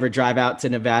 Like if you ever drive out to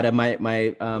Nevada,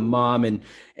 my mom and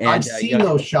I've seen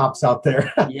those shops out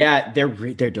there. Yeah, they're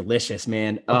delicious,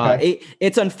 man. Okay.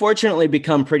 It's unfortunately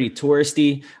become pretty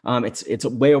touristy. It's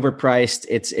way overpriced.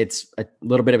 It's a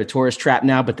little bit of a tourist trap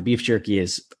now, but the beef jerky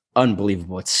is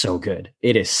unbelievable. It's so good.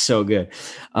 It is so good.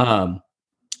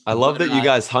 I love that you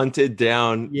guys hunted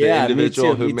down the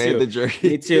individual who made the jerky.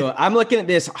 Me too. I'm looking at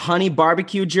this honey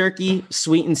barbecue jerky,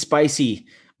 sweet and spicy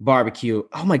barbecue.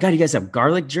 Oh my God, you guys have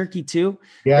garlic jerky too?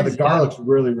 Yeah, the garlic's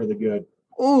really, really good.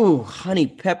 Ooh, honey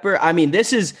pepper. I mean,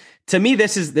 this is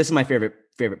my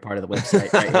favorite part of the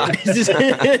website right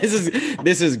here.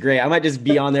 This is great. I might just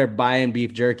be on there buying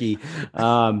beef jerky.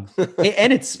 And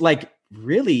it's like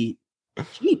really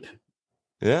cheap.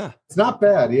 Yeah. It's not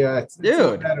bad. Yeah, it's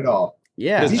not bad at all.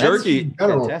 Yeah. This jerky,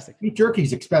 fantastic. Beef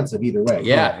jerky's expensive either way.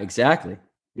 Yeah, exactly.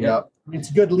 Yeah.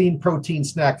 It's a good lean protein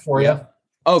snack for you.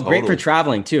 Oh, great for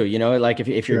traveling too. Like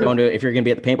if you're going to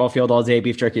be at the paintball field all day,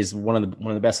 beef jerky is one of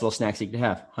the best little snacks you can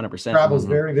have. 100%. Travels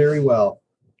very, very well.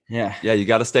 Yeah. Yeah. You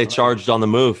got to stay charged on the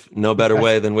move. No better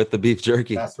way than with the beef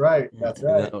jerky. That's right.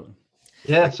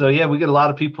 Yeah. So we get a lot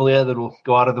of people that will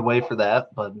go out of the way for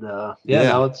that, but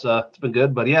it's been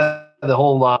good. But the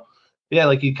whole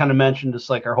like you kind of mentioned,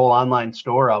 just like our whole online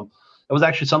store. It was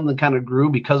actually something that kind of grew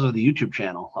because of the YouTube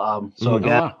channel.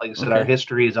 Like I said, our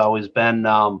history has always been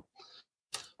kind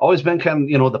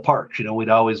of, the parks, we'd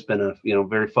always been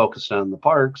very focused on the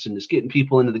parks and just getting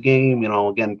people into the game,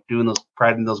 again,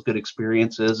 providing those good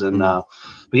experiences. And, but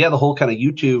the whole kind of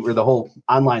YouTube or the whole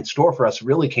online store for us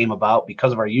really came about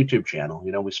because of our YouTube channel.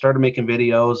 We started making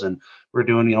videos and we're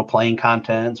doing, playing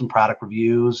content, some product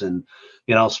reviews, and,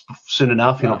 soon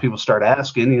enough, people start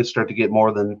asking, you start to get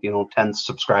more than, 10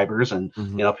 subscribers, and,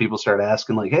 people start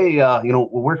asking like, hey,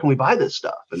 where can we buy this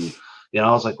stuff? And, I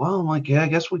was like, well, I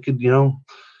guess we could,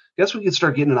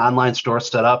 start getting an online store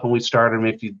set up. And we started,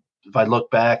 if I look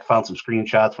back, found some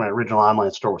screenshots, my original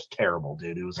online store was terrible,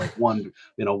 dude. It was like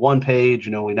one page,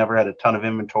 we never had a ton of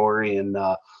inventory, and,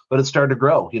 but it started to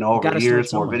grow, over the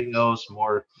years, more videos,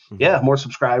 more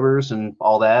subscribers and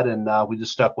all that. And, we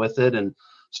just stuck with it and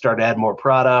started to add more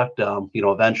product,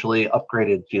 eventually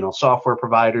upgraded, software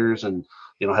providers, and,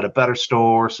 had a better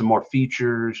store, some more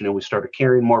features, we started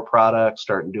carrying more products,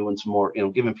 starting doing some more,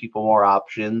 giving people more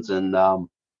options. And,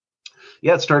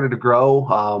 Yeah, it started to grow.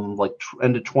 Like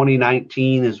end of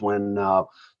 2019 is when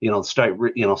site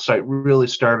really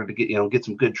started to get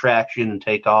some good traction and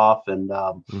take off. And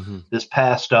this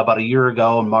past about a year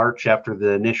ago in March, after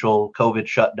the initial COVID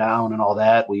shutdown and all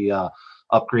that, we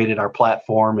upgraded our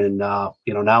platform, and now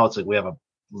it's like we have a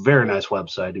very nice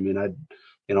website. I mean, I'd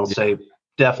say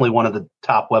definitely one of the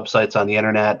top websites on the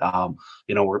internet.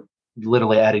 We're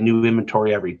literally adding new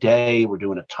inventory every day. We're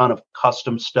doing a ton of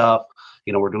custom stuff.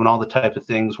 We're doing all the type of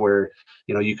things where,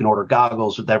 you can order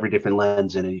goggles with every different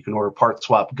lens in it. You can order part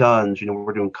swap guns.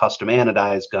 We're doing custom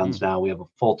anodized guns now. We have a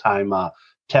full-time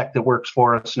tech that works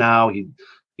for us now. He,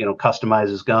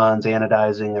 customizes guns,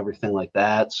 anodizing, everything like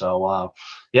that. So,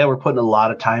 we're putting a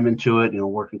lot of time into it,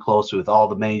 working closely with all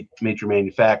the major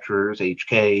manufacturers,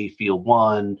 HK, Field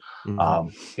One,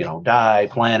 Dye,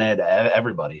 Planet,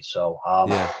 everybody. So,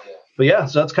 But yeah,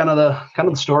 so that's kind of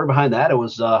the story behind that. It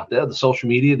was the social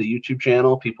media, the YouTube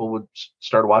channel. People would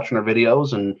start watching our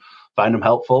videos and find them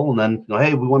helpful, and then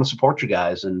hey, we want to support you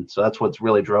guys, and so that's what's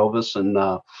really drove us. And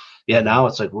now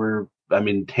it's like we're,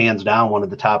 hands down one of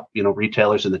the top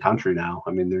retailers in the country now.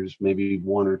 I mean, there's maybe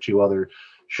one or two other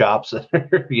shops that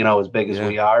are as big as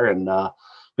we are, and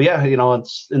but yeah,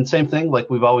 it's the same thing like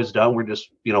we've always done. We're just,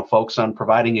 focused on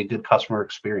providing a good customer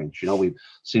experience. We've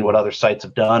seen what other sites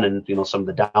have done and, some of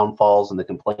the downfalls and the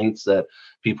complaints that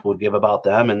people would give about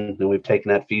them. And we've taken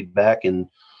that feedback and,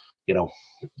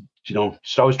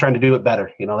 just always trying to do it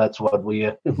better. That's what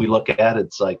we look at.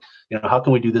 It's like, how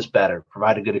can we do this better?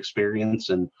 Provide a good experience.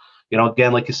 And,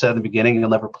 again, like you said in the beginning, you'll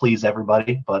never please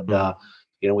everybody, but,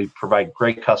 we provide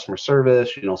great customer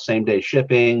service, same day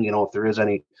shipping, if there is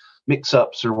any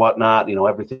mix-ups or whatnot,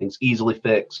 everything's easily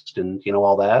fixed and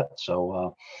all that.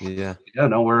 So we're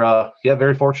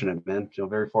very fortunate, man.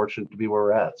 Very fortunate to be where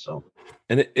we're at. So,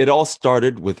 and it all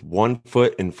started with one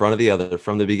foot in front of the other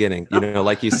from the beginning.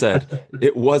 Like you said,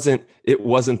 it wasn't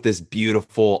this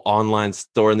beautiful online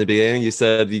store in the beginning. You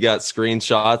said you got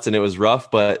screenshots and it was rough,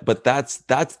 but that's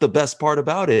the best part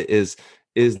about it is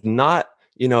not,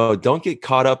 don't get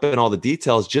caught up in all the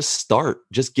details. Just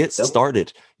get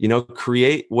started,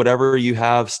 create whatever you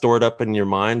have stored up in your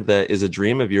mind that is a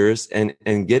dream of yours and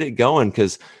get it going.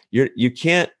 Cause you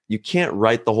can't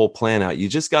write the whole plan out. You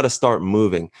just got to start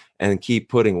moving and keep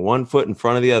putting one foot in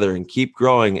front of the other and keep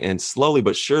growing. And slowly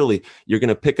but surely, you're going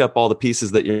to pick up all the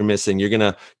pieces that you're missing. You're going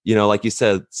to, like you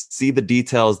said, see the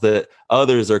details that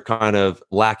others are kind of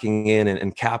lacking in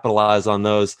and capitalize on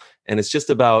those. And it's just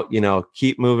about,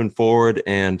 keep moving forward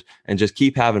and just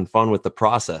keep having fun with the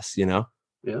process, Yeah,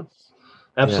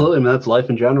 absolutely. I mean, that's life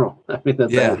in general. I mean,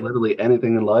 that's literally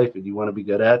anything in life that you want to be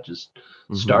good at. Just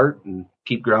start and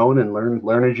keep growing and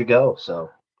learn as you go. So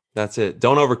that's it.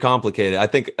 Don't overcomplicate it. I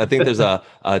think there's a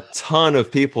ton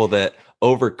of people that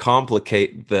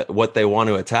overcomplicate what they want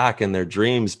to attack in their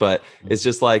dreams, but it's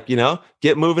just like,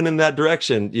 get moving in that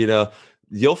direction,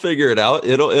 you'll figure it out.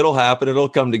 It'll happen. It'll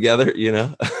come together,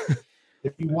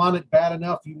 If you want it bad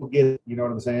enough, you will get it. You know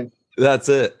what I'm saying? That's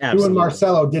it. Absolutely. You and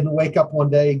Marcelo didn't wake up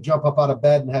one day, jump up out of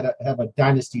bed, and have a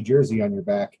dynasty jersey on your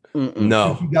back.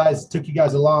 No, took you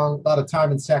guys a lot of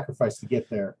time and sacrifice to get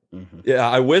there. Yeah,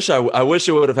 I wish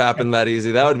it would have happened that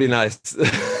easy. That would be nice.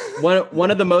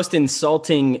 One of the most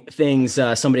insulting things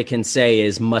somebody can say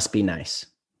is "must be nice."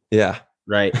 Yeah.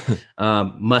 Right.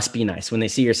 Must be nice when they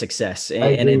see your success.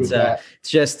 And it's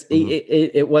just,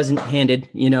 it wasn't handed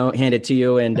to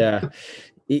you. And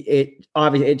it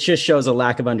obviously, it just shows a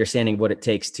lack of understanding what it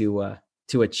takes to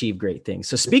achieve great things.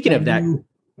 So speaking of that,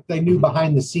 if they knew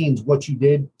behind the scenes what you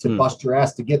did to bust your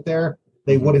ass to get there,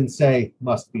 they wouldn't say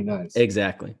must be nice.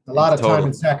 Exactly. A lot of time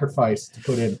and sacrifice to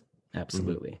put in.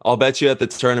 Absolutely. I'll bet you at the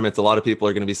tournaments, a lot of people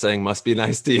are going to be saying must be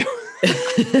nice to you.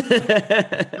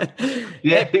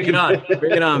 Yeah, bring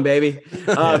it on, baby.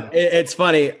 It's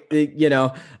funny,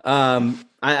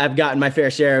 I've gotten my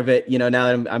fair share of it, now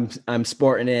that I'm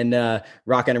sporting and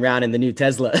rocking around in the new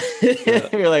Tesla.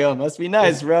 You're like, oh, must be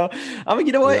nice, bro. I'm like,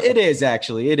 you know what? Yeah. It is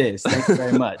actually. It is. Thank you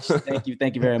very much. Thank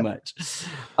you very much.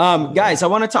 Guys, I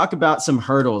want to talk about some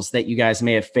hurdles that you guys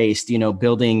may have faced,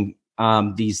 building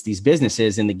these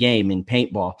businesses in the game, in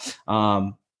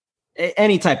paintball,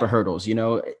 any type of hurdles,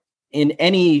 in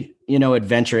any,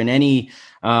 adventure, in any,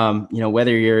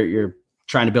 whether you're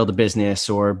trying to build a business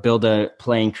or build a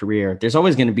playing career, there's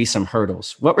always going to be some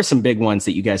hurdles. What were some big ones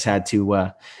that you guys had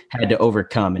to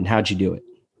overcome, and how'd you do it?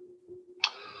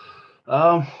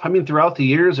 Throughout the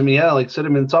years, like I said,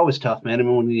 it's always tough, man.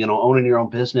 When, owning your own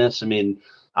business,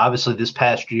 obviously this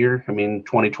past year,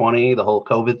 2020, the whole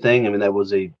COVID thing, that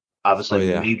was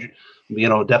major,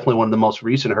 definitely one of the most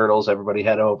recent hurdles everybody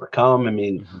had to overcome.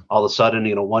 All of a sudden,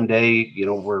 one day,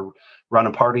 we're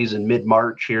running parties in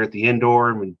mid-March here at the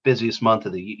indoor. I mean, busiest month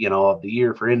of the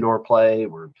year for indoor play.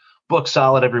 We're booked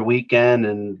solid every weekend,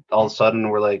 and all of a sudden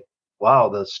we're like, wow,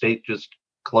 the state just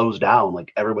closed down.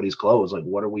 Like, everybody's closed. Like,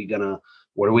 what are we gonna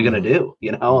do?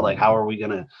 Like, how are we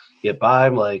gonna get by?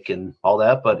 Like, and all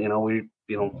that. But we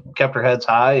kept our heads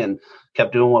high and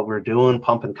kept doing what we were doing,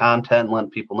 pumping content, and letting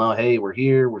people know, hey, we're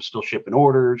here. We're still shipping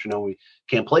orders. We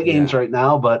can't play games right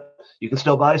now, but you can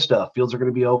still buy stuff. Fields are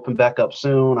going to be open back up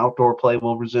soon. Outdoor play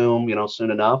will resume,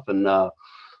 soon enough. And that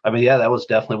was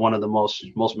definitely one of the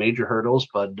most major hurdles.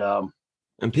 But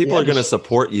and people are going to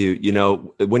support you,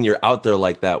 when you're out there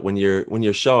like that, when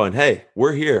you're showing, hey,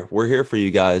 we're here for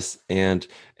you guys. And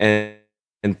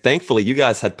thankfully you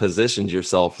guys had positioned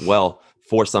yourself well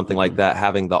for something like that,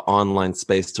 having the online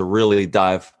space to really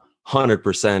dive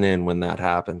 100% in when that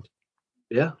happened.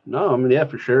 Yeah, no,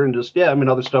 for sure. And just,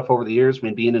 other stuff over the years,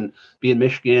 being in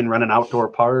Michigan, running outdoor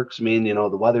parks,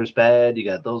 the weather's bad. You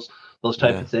got those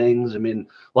type of things.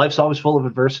 Life's always full of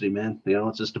adversity, man.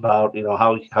 It's just about,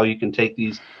 how you can take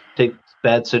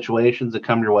bad situations that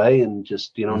come your way and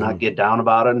just, not get down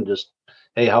about it and just,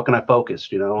 hey, how can I focus?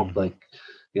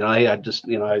 Hey, I just,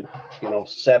 I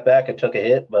sat back and took a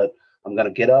hit, but I'm going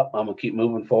to get up, I'm going to keep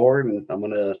moving forward, and I'm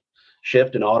going to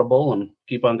shift and audible and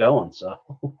keep on going. So,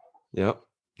 yep.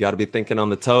 You got to be thinking on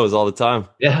the toes all the time.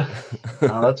 Yeah,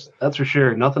 no, that's for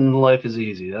sure. Nothing in life is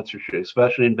easy. That's for sure,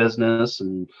 especially in business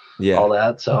and all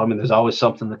that. So, there's always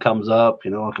something that comes up,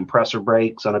 a compressor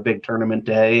breaks on a big tournament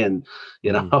day, and,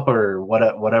 or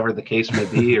whatever the case may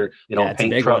be, or, a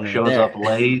paint truck shows up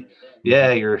late.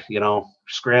 Yeah, you're,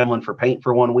 scrambling for paint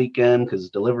for one weekend because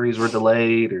deliveries were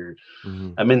delayed, or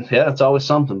it's always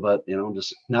something. But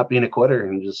just not being a quitter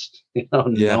and just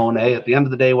knowing, hey, at the end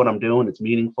of the day, what I'm doing, it's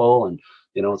meaningful, and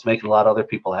it's making a lot of other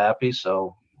people happy.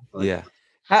 So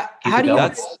how do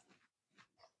you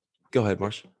go ahead,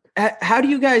 Marsh? How do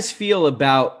you guys feel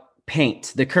about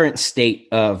paint, the current state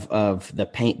of the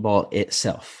paintball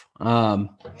itself?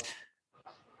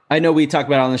 I know we talked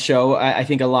about it on the show. I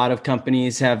think a lot of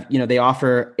companies have, they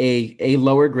offer a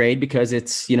lower grade because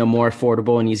it's, more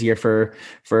affordable and easier for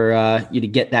you to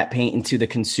get that paint into the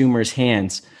consumer's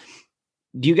hands.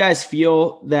 Do you guys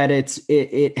feel that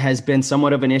it has been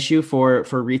somewhat of an issue for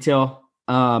retail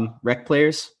rec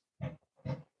players?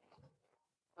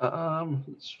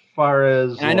 As far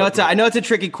as, and I know it's a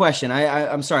tricky question.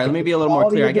 I'm sorry. Let me be a little more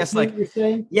clear. I guess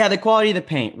the quality of the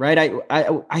paint, right?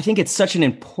 I think it's such an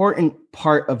important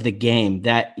part of the game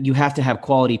that you have to have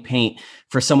quality paint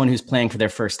for someone who's playing for their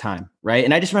first time, right?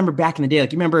 And I just remember back in the day,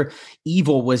 like, you remember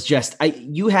Evil was just,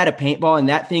 you had a paintball and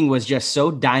that thing was just so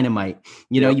dynamite.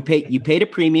 You paid a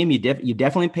premium. You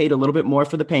definitely paid a little bit more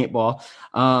for the paintball.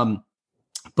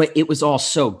 But it was all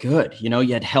so good. You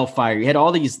had Hellfire, you had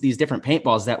all these different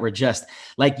paintballs that were just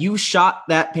like, you shot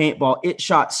that paintball, it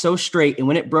shot so straight. And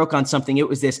when it broke on something, it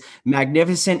was this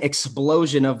magnificent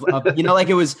explosion of like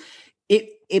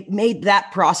it made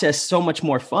that process so much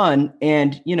more fun.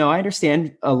 And, I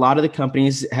understand a lot of the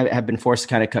companies have been forced to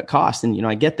kind of cut costs. And,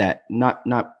 I get that, not,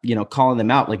 calling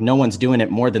them out, like no one's doing it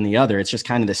more than the other. It's just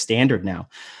kind of the standard now.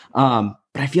 But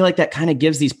I feel like that kind of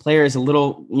gives these players a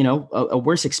little, a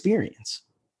worse experience.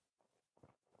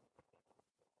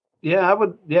 Yeah,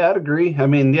 I'd agree.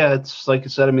 It's like you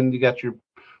said, you got your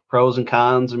pros and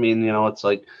cons. It's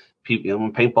like people,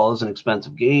 paintball is an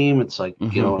expensive game. It's like,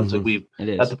 it's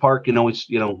like at the park,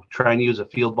 we, try and use a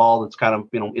field ball that's kind of,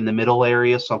 in the middle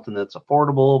area, something that's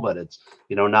affordable, but it's,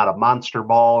 not a monster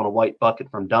ball and a white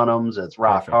bucket from Dunham's. It's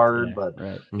rock hard, but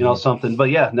something, but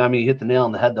yeah, you hit the nail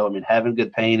on the head though. Having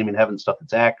good paint, having stuff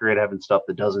that's accurate, having stuff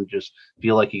that doesn't just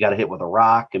feel like you got to hit with a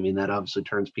rock. That obviously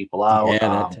turns people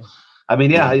out. I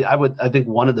think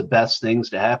one of the best things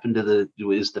to happen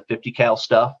is the 50 cal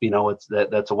stuff. It's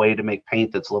that's a way to make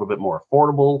paint that's a little bit more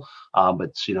affordable,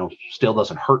 but still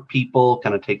doesn't hurt people.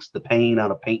 Kind of takes the pain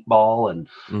out of paintball and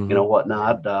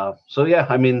whatnot.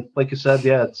 Like you said,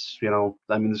 it's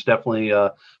there's definitely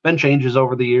been changes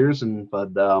over the years,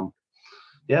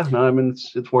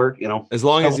 it's work, As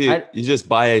long as you just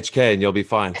buy HK and you'll be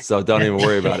fine. So don't even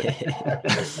worry about it.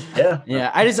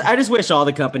 Yeah. I just wish all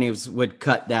the companies would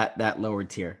cut that lower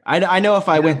tier. I know if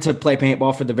I went to play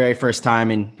paintball for the very first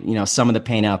time and, some of the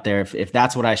paint out there, if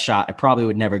that's what I shot, I probably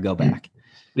would never go back.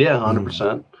 Yeah,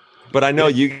 100%. But I know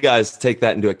you guys take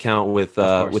that into account with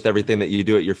everything that you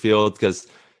do at your field, because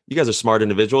you guys are smart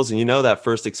individuals and that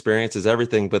first experience is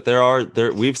everything. But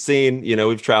we've seen,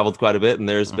 we've traveled quite a bit, and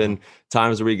there's been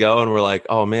times where we go and we're like,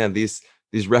 oh man, these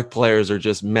rec players are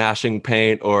just mashing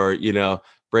paint or,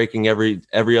 breaking every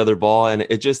other ball. And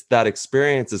it just, that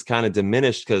experience is kind of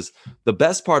diminished, because the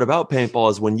best part about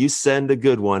paintball is when you send a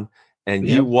good one and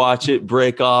you watch it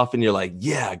break off and you're like,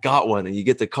 yeah, I got one. And you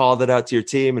get to call that out to your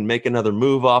team and make another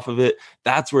move off of it.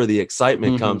 That's where the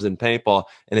excitement comes in paintball.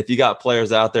 And if you got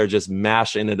players out there just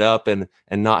mashing it up and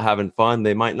not having fun,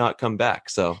 they might not come back.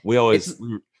 So we always,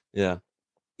 Yeah,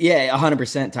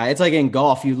 100%, Ty. It's like in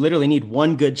golf, you literally need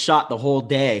one good shot the whole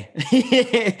day.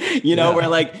 Where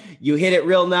like you hit it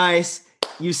real nice,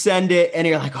 you send it, and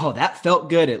you're like, oh, that felt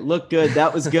good. It looked good.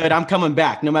 That was good. I'm coming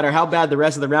back. No matter how bad the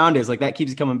rest of the round is, like that keeps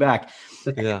you coming back.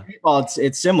 Yeah. Well,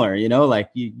 it's similar, like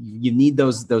you need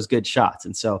those good shots.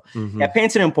 And so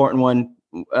paint's an important one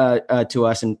to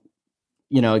us. And,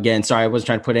 again, sorry, I wasn't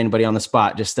trying to put anybody on the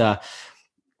spot. Just I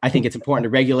think it's important to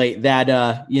regulate that,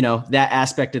 that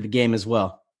aspect of the game as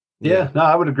well. Yeah, no,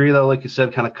 I would agree though. Like you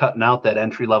said, kind of cutting out that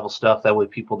entry level stuff. That way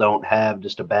people don't have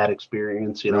just a bad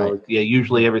experience. Right.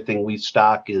 Usually everything we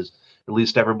stock is at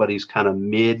least everybody's kind of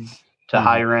mid to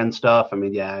higher end stuff.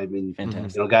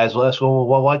 Fantastic. Guys will ask, well,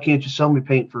 why can't you sell me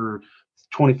paint for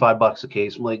 $25 a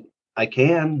case? I'm like, I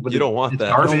can, but you don't want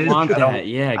that. Garbage. I don't want that.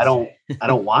 Yeah, exactly. I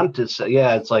don't want to say,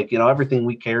 it's like, everything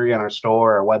we carry on our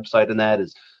store, our website, and that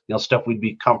is, stuff we'd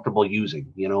be comfortable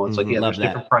using. It's like, there's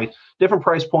different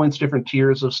price points, different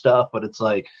tiers of stuff, but it's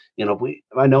like, if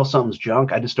I know something's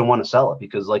junk, I just don't want to sell it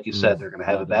because, like you said, they're going to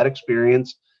have a bad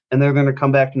experience and they're going to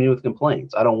come back to me with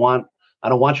complaints. I don't want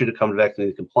you to come back to me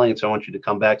with complaints. I want you to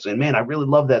come back saying, man, I really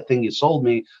love that thing you sold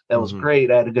me. That was great.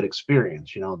 I had a good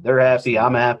experience. They're happy.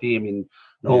 I'm happy.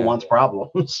 No one wants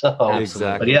problems. So,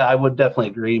 exactly. But yeah, I would definitely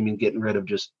agree. Getting rid of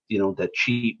just, that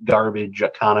cheap garbage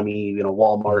economy,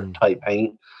 Walmart type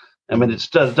paint.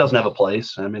 It doesn't have a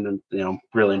place.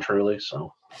 Really and truly.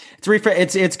 So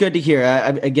it's good to hear.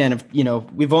 Again,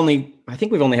 I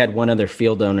think we've only had one other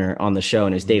field owner on the show,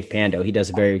 and it's Dave Pando. He does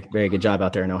a very, very good job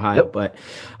out there in Ohio. Yep. But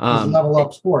Level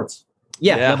Up Sports.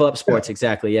 Yeah, Level Up Sports,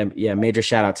 exactly. Yeah. Major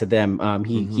shout out to them.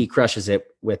 He crushes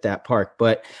it with that park.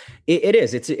 But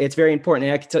it's very important.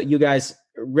 And I can tell you guys,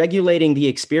 regulating the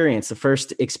experience, the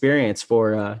first experience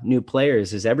for new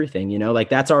players is everything. Like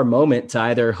that's our moment to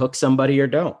either hook somebody or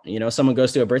don't. Someone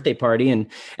goes to a birthday party and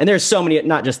there's so many,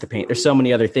 not just the paint, there's so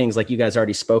many other things like you guys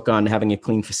already spoke on, having a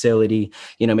clean facility,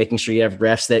 making sure you have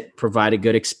refs that provide a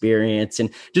good experience and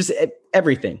just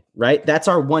everything, right? That's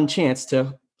our one chance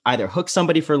to either hook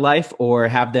somebody for life or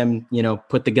have them,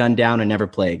 put the gun down and never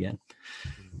play again.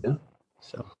 Yeah.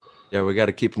 So we got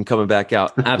to keep them coming back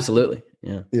out. Absolutely.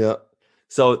 Yeah. Yeah.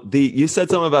 So you said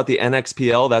something about the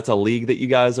NXPL. That's a league that you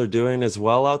guys are doing as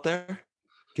well out there.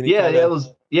 It was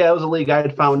a league I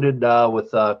had founded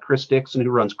with Chris Dixon, who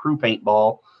runs Crew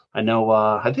Paintball. I know.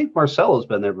 I think Marcelo's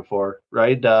been there before,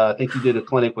 right? I think you did a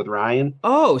clinic with Ryan.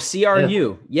 Oh,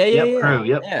 CRU. Yeah. Crew.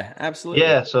 Yep. Yeah, absolutely.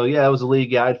 Yeah. So it was a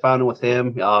league. I had founded with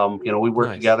him. We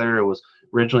worked together. It was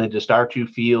originally just our two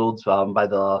fields. By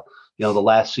the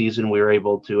last season, we were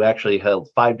able to actually held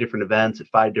 5 different events at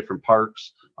 5 different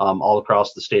parks. All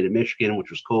across the state of Michigan, which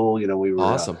was cool. We were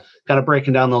awesome. Kind of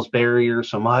breaking down those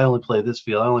barriers. So I only play this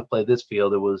field.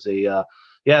 It was so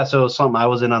it was something I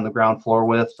was in on the ground floor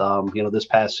with, this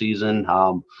past season.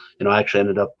 I actually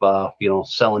ended up,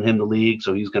 selling him the league.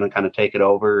 So he's going to kind of take it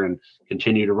over and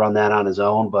continue to run that on his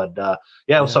own. But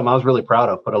it was something I was really proud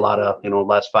of. Put a lot of,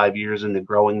 last 5 years into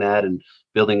growing that and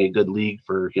building a good league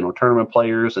for, tournament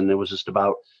players. And it was just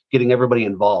about getting everybody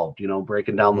involved,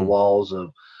 breaking down the walls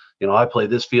of, I play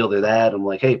this field or that. I'm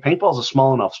like, hey, paintball's a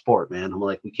small enough sport, man. I'm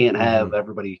like, we can't have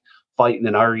everybody fighting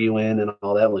and arguing and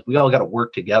all that. I'm like, we all got to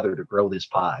work together to grow this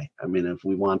pie. If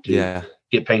we want to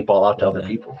get paintball out to other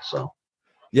people. So,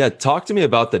 talk to me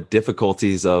about the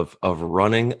difficulties of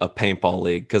running a paintball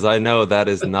league, because I know that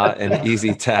is not an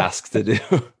easy task to do.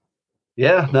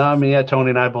 Yeah, no, Tony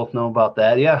and I both know about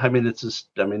that. Yeah, it's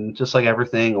just like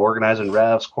everything, organizing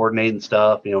refs, coordinating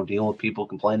stuff, dealing with people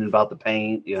complaining about the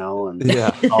paint, and all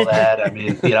that.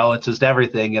 It's just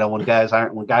everything, when guys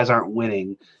aren't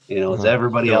winning, it's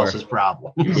everybody else's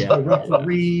problem. The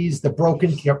referees, the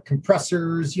broken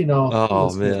compressors,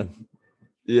 Oh man.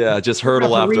 Yeah, just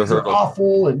hurdle after hurdle. Are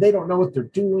awful, and they don't know what they're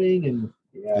doing, and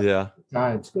good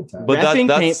times. But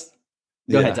that's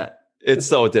Go ahead, Todd. It's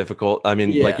so difficult. Like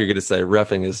you're going to say,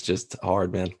 reffing is just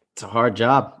hard, man. It's a hard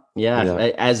job. Yeah.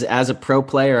 As a pro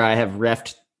player, I have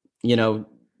reffed,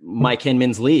 Mike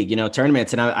Hinman's league,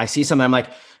 tournaments, and I see something, I'm like,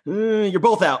 you're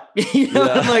both out.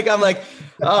 I'm like,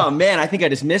 oh man, I think I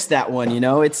just missed that one.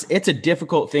 It's a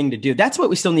difficult thing to do. That's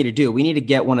what we still need to do. We need to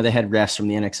get one of the head refs from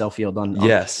the NXL field on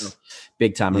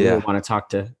big time. I really want to talk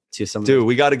to some. Dude,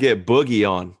 we got to get Boogie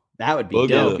on. That would be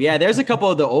dope. Yeah, there's a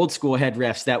couple of the old school head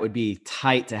refs that would be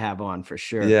tight to have on for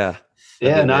sure. Yeah.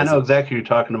 Yeah, no, I know exactly what you're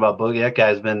talking about, Boogie. That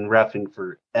guy's been reffing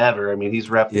forever. I mean, he's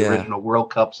reffed the original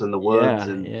World Cups in the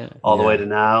woods all the way to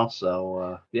now.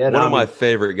 So, one of my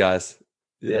favorite guys.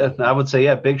 Yeah, I would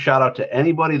say, big shout out to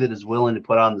anybody that is willing to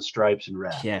put on the stripes and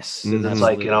ref. Yes. It's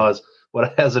like,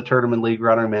 as a tournament league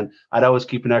runner, man, I'd always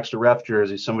keep an extra ref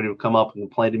jersey. Somebody would come up and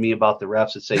complain to me about the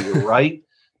refs and say, you're right.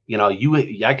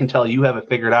 I can tell you have it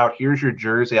figured out. Here's your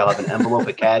jersey. I'll have an envelope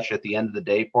of cash at the end of the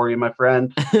day for you, my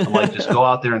friend. I'm like, just go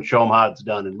out there and show them how it's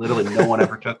done. And literally no one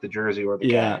ever took the jersey or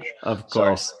the cash. Of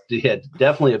course. So,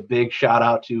 definitely a big shout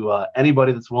out to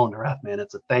anybody that's willing to ref, man.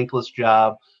 It's a thankless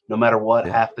job. No matter what,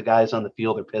 half the guys on the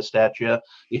field are pissed at you.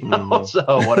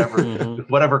 So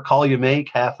whatever call you make,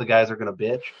 half the guys are going to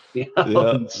bitch.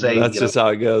 And say, that's just how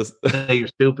it goes. Say you're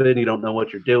stupid, you don't know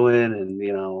what you're doing, and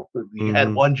you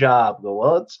had one job. Go,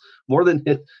 well, it's more than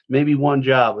maybe one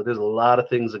job, but there's a lot of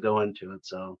things that go into it.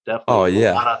 So definitely,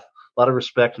 a lot of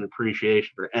respect and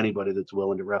appreciation for anybody that's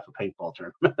willing to ref a paintball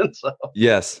tournament. So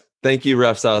yes. Thank you,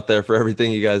 refs out there, for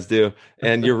everything you guys do.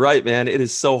 And you're right, man. It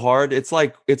is so hard. It's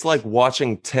like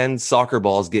watching 10 soccer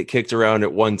balls get kicked around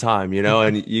at one time,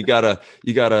 and you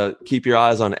gotta keep your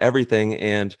eyes on everything.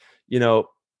 And,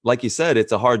 like you said,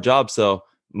 it's a hard job. So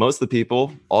most of the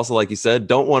people also, like you said,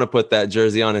 don't want to put that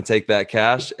jersey on and take that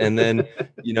cash. And then,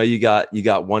 you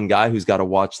got one guy who's got to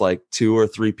watch like 2 or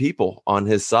 3 people on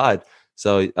his side.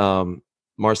 So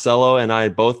Marcelo and I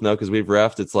both know, because we've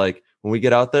reffed, it's like when we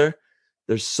get out there,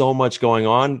 there's so much going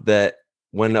on that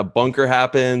when a bunker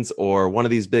happens or one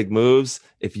of these big moves,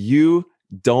 if you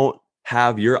don't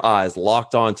have your eyes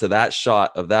locked on to that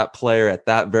shot of that player at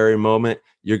that very moment,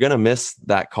 you're going to miss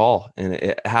that call. And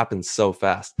it happens so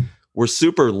fast. We're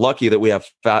super lucky that we have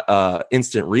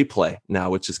instant replay now,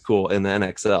 which is cool in the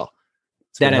NXL.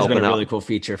 That has been a really cool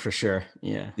feature for sure.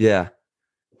 Yeah. Yeah.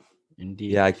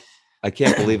 Indeed. Yeah. I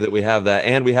can't believe that we have that.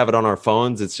 And we have it on our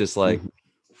phones. It's just like,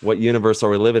 what universe are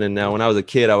we living in now? When I was a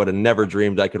kid, I would have never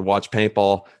dreamed I could watch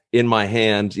paintball in my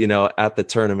hand, at the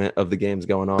tournament of the games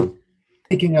going on.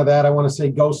 Speaking of that, I want to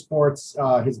say Go Sports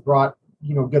has brought,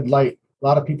 good light. A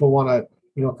lot of people want to,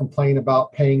 complain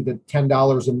about paying the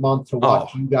 $10 a month to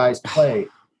watch you guys play.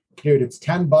 Dude, it's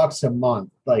 $10 a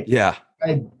month. Like,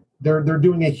 they're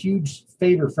doing a huge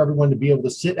favor for everyone to be able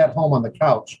to sit at home on the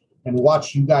couch and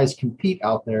watch you guys compete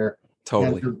out there.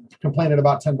 Totally. And complaining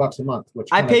about $10 a month, which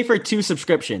I pay for 2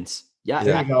 subscriptions.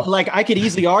 Yeah. Like I could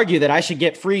easily argue that I should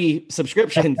get free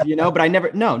subscriptions, but I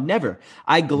never.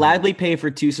 I gladly pay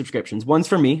for 2 subscriptions. One's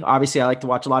for me. Obviously I like to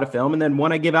watch a lot of film, and then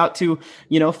one I give out to,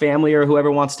 family or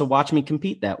whoever wants to watch me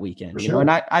compete that weekend,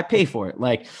 and I pay for it.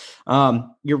 Like,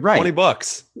 you're right.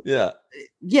 $20. Yeah.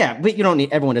 Yeah. But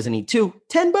everyone doesn't need 2.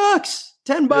 $10.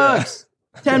 $10.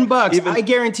 $10. I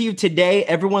guarantee you today,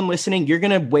 everyone listening, you're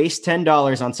going to waste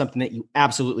 $10 on something that you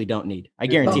absolutely don't need. I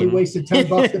guarantee you. Wasted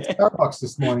 $10 at Starbucks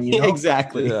this morning.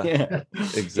 Exactly. Yeah.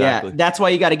 Exactly. Yeah. That's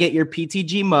why you got to get your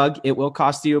PTG mug. It will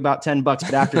cost you about $10, but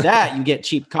after that, you get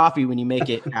cheap coffee when you make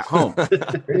it at home.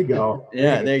 There you go.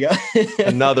 Yeah, there you go.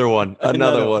 Another one.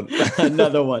 Another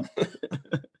one.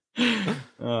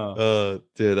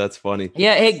 Dude, that's funny.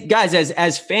 Yeah. Hey guys,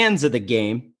 as fans of the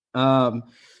game,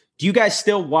 do you guys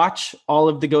still watch all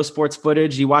of the Go Sports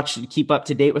footage? You keep up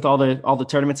to date with all the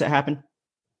tournaments that happen?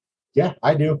 Yeah,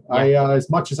 I do. Yeah. I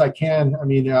as much as I can. I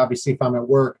mean, obviously, if I'm at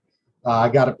work, I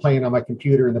got it playing on my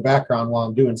computer in the background while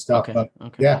I'm doing stuff. Okay.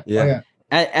 But yeah. Oh, yeah.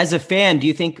 As a fan, do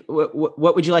you think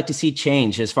what would you like to see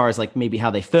change as far as like maybe how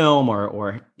they film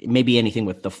or maybe anything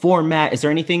with the format? Is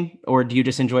there anything, or do you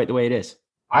just enjoy it the way it is?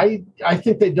 I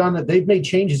think they've made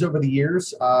changes over the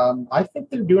years. I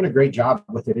think they're doing a great job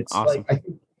with it. It's awesome. Like, I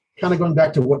think, kind of going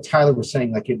back to what Tyler was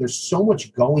saying, like there's so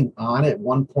much going on at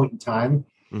one point in time.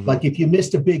 Mm-hmm. Like if you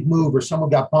missed a big move or someone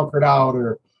got bunkered out,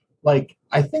 or like,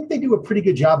 I think they do a pretty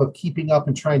good job of keeping up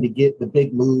and trying to get the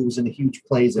big moves and the huge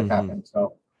plays that happen.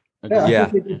 So I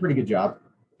think they do a pretty good job.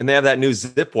 And they have that new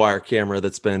zip wire camera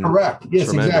that's been correct. Yes,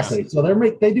 tremendous. Exactly. So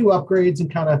they do upgrades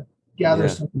and kind of gather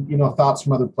some, thoughts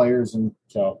from other players. And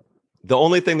so the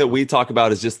only thing that we talk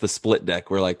about is just the split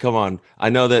deck. We're like, come on. I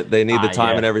know that they need the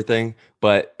time and everything,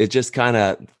 but it just kind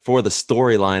of, for the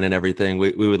storyline and everything,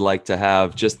 we would like to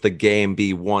have just the game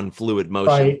be one fluid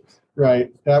motion.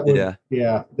 Right. That would,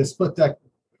 the split deck.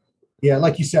 Yeah.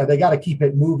 Like you said, they got to keep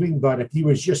it moving, but if he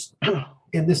was just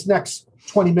in this next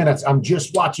 20 minutes, I'm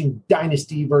just watching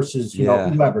Dynasty versus,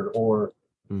 whoever, or,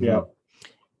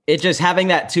 it just having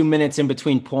that 2 minutes in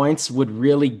between points would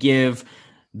really give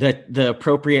the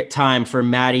appropriate time for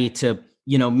Maddie to,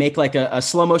 make like a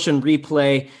slow motion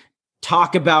replay,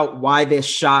 talk about why this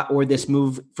shot or this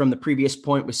move from the previous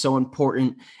point was so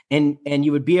important. And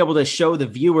you would be able to show the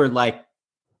viewer, like,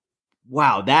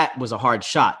 wow, that was a hard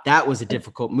shot. That was a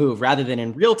difficult move. Rather than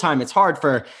in real time, it's hard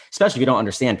for, especially if you don't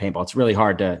understand paintball, it's really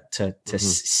hard to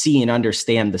see and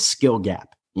understand the skill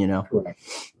gap, you know?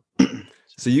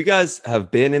 So you guys have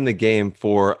been in the game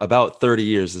for about 30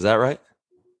 years. Is that right?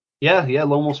 Yeah.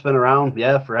 Lomo's been around.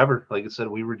 Yeah. Forever. Like I said,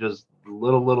 we were just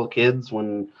little kids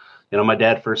when, my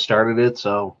dad first started it.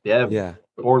 So yeah.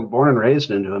 Born and raised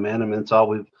into it, man. I mean, it's all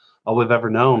we've ever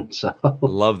known. So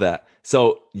love that.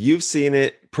 So you've seen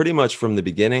it pretty much from the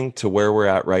beginning to where we're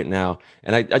at right now.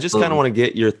 And I just kind of want to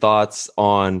get your thoughts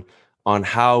on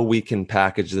how we can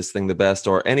package this thing the best,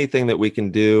 or anything that we can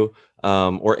do,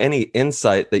 or any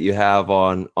insight that you have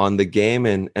on the game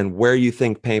and where you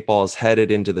think paintball is headed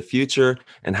into the future,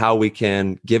 and how we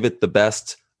can give it the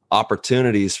best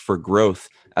opportunities for growth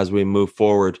as we move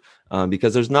forward.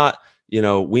 Because there's not,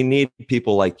 we need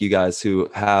people like you guys who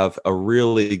have a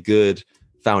really good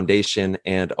foundation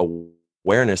and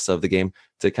awareness of the game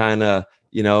to kind of,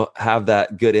 have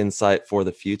that good insight for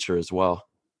the future as well.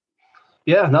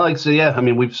 Yeah, no, like, so yeah, I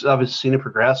mean, we've obviously seen it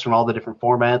progress from all the different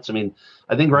formats. I mean,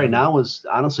 I think right now is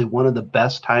honestly one of the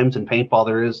best times in paintball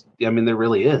there is. I mean, there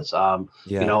really is. I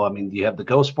mean, you have the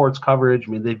Go Sports coverage.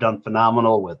 I mean, they've done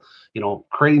phenomenal with,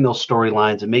 creating those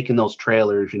storylines and making those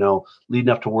trailers, leading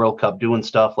up to World Cup, doing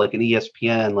stuff like an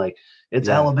ESPN, like it's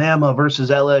Alabama versus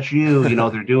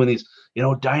LSU. They're doing these,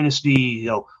 dynasty,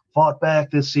 fought back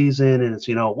this season, and it's,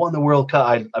 won the World Cup.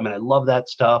 I mean, I love that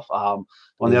stuff.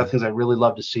 One of the other things I really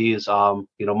love to see is,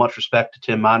 much respect to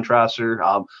Tim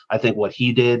Montrosser. I think what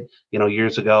he did,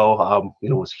 years ago,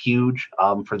 was huge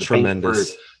for the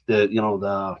tremendous. For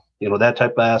that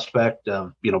type of aspect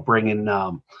of, bringing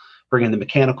the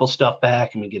mechanical stuff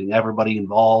back. I mean, getting everybody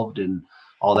involved and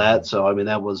all that. So, I mean,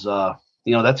 that was,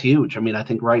 that's huge. I mean, I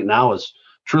think right now is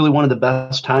truly one of the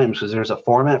best times because there's a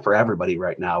format for everybody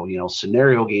right now.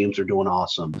 Scenario games are doing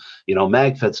awesome.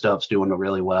 MagFed stuff's doing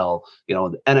really well.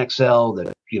 The NXL,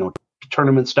 the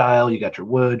tournament style. You got your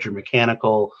wood, your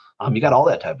mechanical. You got all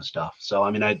that type of stuff. So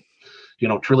I mean, I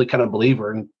truly kind of believe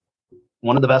we're in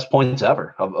one of the best points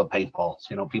ever of paintball.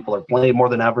 People are playing more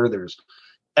than ever. There's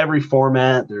every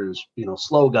format. There's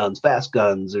slow guns, fast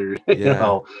guns, or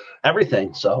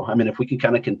everything. So I mean, if we can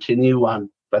kind of continue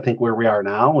on, I think where we are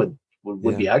now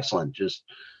would be excellent. Just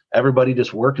everybody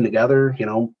just working together,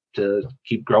 to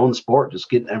keep growing the sport, just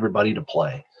getting everybody to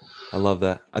play. I love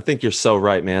that. I think you're so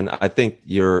right, man. I think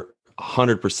you're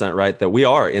 100% right that we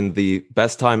are in the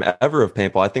best time ever of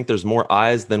paintball. I think there's more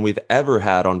eyes than we've ever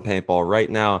had on paintball right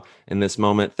now in this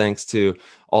moment, thanks to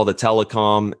all the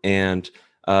telecom and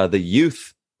the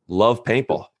youth love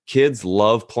paintball. Kids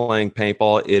love playing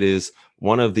paintball. It is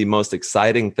one of the most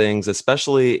exciting things,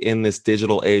 especially in this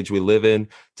digital age we live in,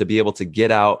 to be able to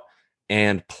get out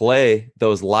and play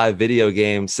those live video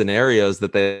game scenarios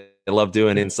that they love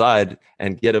doing inside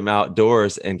and get them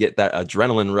outdoors and get that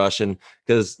adrenaline rushing.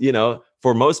 Because,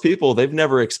 for most people, they've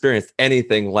never experienced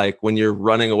anything like when you're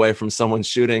running away from someone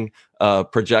shooting a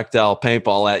projectile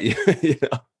paintball at you.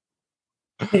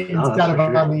 Instead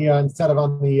of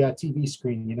on the TV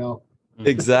screen,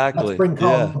 Exactly. Let's bring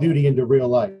Call of Duty into real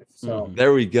life. So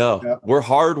there we go. Yep. We're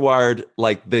hardwired,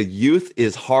 like the youth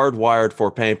is hardwired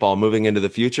for paintball moving into the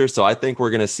future. So I think we're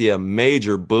going to see a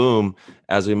major boom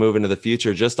as we move into the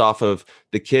future, just off of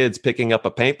the kids picking up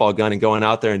a paintball gun and going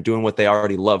out there and doing what they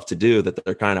already love to do, that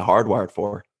they're kind of hardwired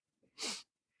for.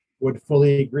 Would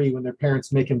fully agree when their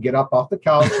parents make them get up off the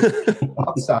couch,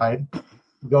 outside,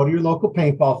 go to your local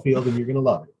paintball field, and you're going to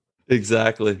love it.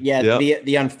 Exactly. Yeah. Yep.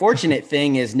 The unfortunate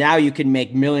thing is now you can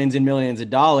make millions and millions of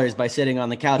dollars by sitting on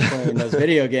the couch playing those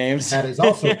video games. That is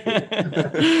also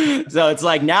true. So it's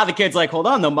like now the kid's like, hold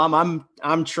on though, mom,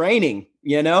 I'm training,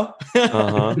 That's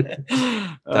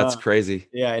crazy.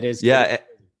 Yeah, it is. Yeah.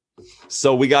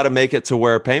 So we got to make it to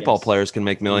where paintball players can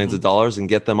make millions of dollars and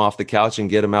get them off the couch and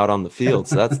get them out on the field.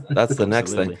 So that's the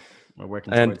next thing. We're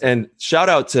working and shout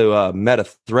out to Meta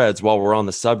Threads while we're on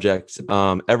the subject.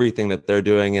 Everything that they're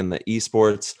doing in the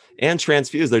esports and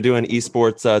Transfuse, they're doing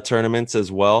esports tournaments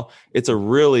as well. It's a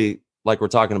really, like we're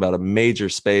talking about, a major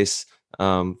space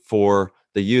for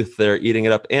the youth. They're eating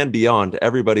it up and beyond.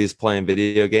 Everybody's playing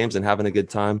video games and having a good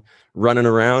time, running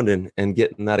around and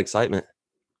getting that excitement.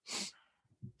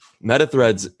 Meta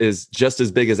Threads is just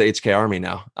as big as HK Army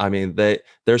now. I mean,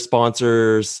 they're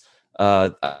sponsors.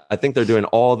 I think they're doing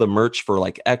all the merch for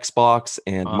like Xbox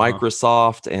and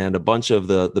Microsoft and a bunch of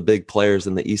the big players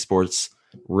in the esports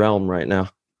realm right now.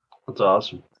 That's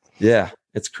awesome. Yeah,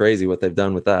 it's crazy what they've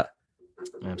done with that.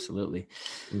 Absolutely.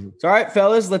 So, all right,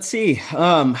 fellas, let's see.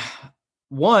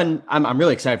 One, I'm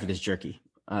really excited for this jerky.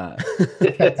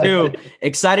 Two,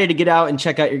 excited to get out and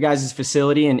check out your guys'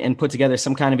 facility and put together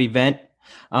some kind of event.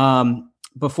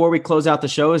 before we close out the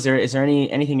show, is there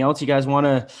anything else you guys want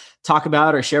to talk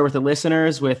about or share with the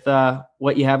listeners with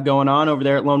what you have going on over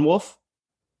there at Lone Wolf?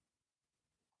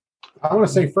 I want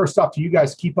to say first off to you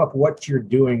guys, keep up what you're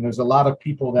doing. There's a lot of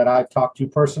people that I've talked to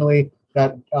personally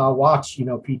that watch,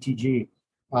 PTG.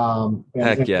 And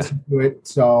Heck yeah. listen to it.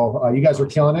 So you guys are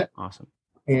killing it. Awesome.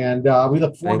 And we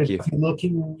look forward to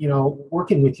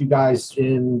working with you guys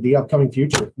in the upcoming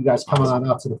future. You guys coming on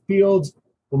out to the fields.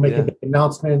 We'll make a big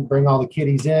announcement, bring all the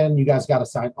kiddies in. You guys got to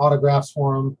sign autographs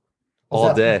for them.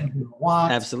 All day.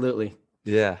 Absolutely.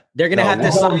 Yeah. They're going to have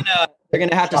to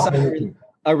sign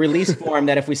a release form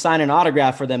that if we sign an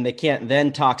autograph for them, they can't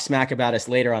then talk smack about us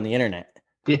later on the internet.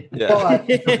 Yeah. Well,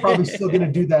 they're probably still going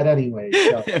to do that anyway.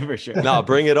 So. For sure. No,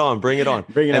 bring it on.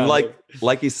 And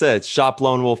like you said, Shop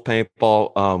Lone Wolf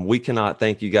Paintball. We cannot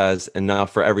thank you guys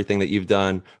enough for everything that you've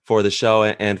done for the show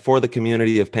and for the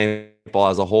community of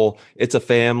paintball as a whole. It's a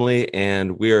family,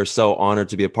 and we are so honored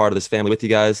to be a part of this family with you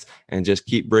guys and just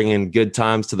keep bringing good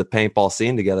times to the paintball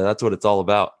scene together. That's what it's all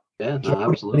about. Yeah, no,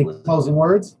 absolutely. Any closing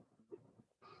words?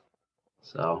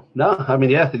 So no, I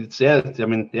mean, I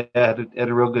had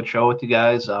a real good show with you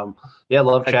guys.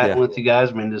 Love chatting with you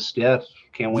guys. I mean,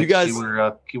 can't wait to see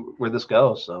where this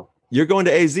goes. So you're going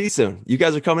to AZ soon. You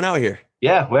guys are coming out here.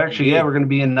 Yeah, we're going to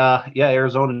be in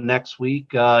Arizona next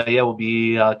week. We'll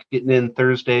be getting in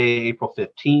Thursday, April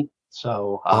 15th.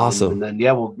 So awesome. And then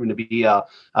we're going to be out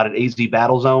at AZ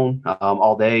Battle Zone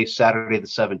all day Saturday the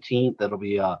 17th. That'll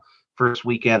be first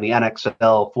weekend the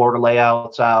NXL Florida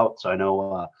layouts out. So I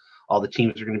know all the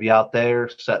teams are going to be out there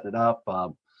setting it up. I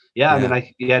mean,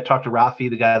 I talked to Rafi,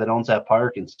 the guy that owns that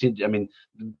park, and I mean,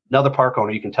 another park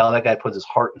owner. You can tell that guy puts his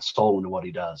heart and soul into what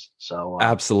he does. So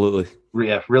absolutely,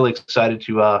 really excited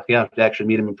to actually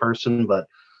meet him in person. But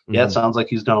it sounds like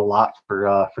he's done a lot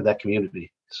for that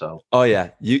community. So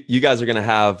you guys are going to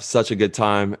have such a good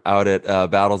time out at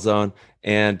Battle Zone,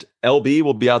 and LB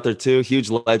will be out there too. Huge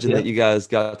legend that you guys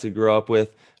got to grow up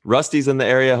with. Rusty's in the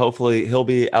area. Hopefully he'll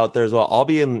be out there as well. I'll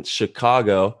be in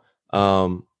Chicago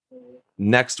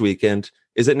next weekend.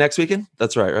 Is it next weekend?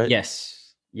 That's right?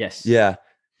 Yes. Yeah.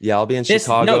 I'll be in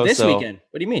Chicago. This weekend.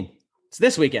 What do you mean? It's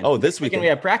this weekend. Oh, this weekend. We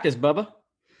have practice, Bubba.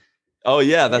 Oh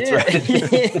yeah, that's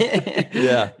right.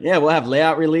 Yeah. We'll have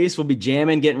layout release. We'll be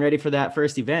jamming, getting ready for that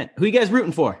first event. Who you guys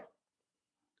rooting for?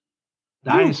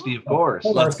 Dynasty, of course.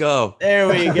 Let's go. There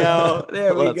we go.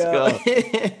 Let's go.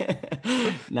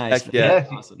 Nice. Yeah.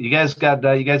 Awesome. You guys got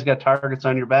targets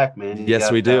on your back, man.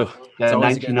 We do. Got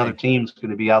 19 other teams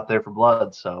going to be out there for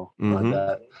blood. So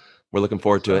we're looking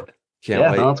forward to it. Can't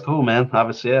wait. No, that's cool, man.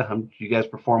 Obviously, you guys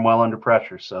perform well under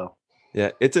pressure. So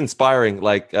it's inspiring.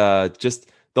 Like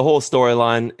just the whole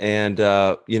storyline, and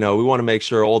we want to make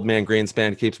sure Old Man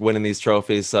Greenspan keeps winning these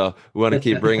trophies, so we want to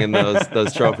keep bringing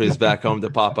those trophies back home to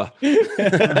Papa.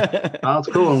 That's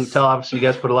cool, and we tell obviously you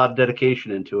guys put a lot of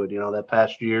dedication into it. That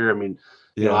past year, I mean,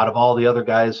 out of all the other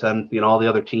guys and all the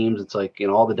other teams, it's like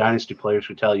all the dynasty players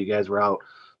would tell you guys were out,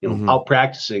 out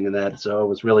practicing and that. So it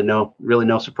was really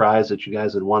no surprise that you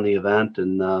guys had won the event,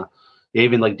 and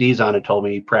even like Dizon had told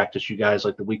me he practiced you guys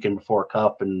like the weekend before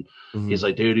Cup, and he's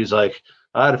like, dude, he's like,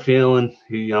 I had a feeling,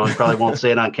 he probably won't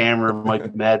say it on camera,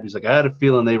 might be mad. He's like, I had a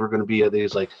feeling they were going to be,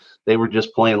 he's like, they were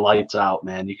just playing lights out,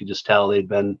 man. You could just tell they'd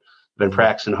been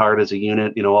practicing hard as a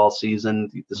unit, all season,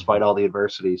 despite all the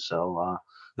adversity. So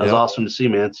that was awesome to see,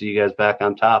 man. See you guys back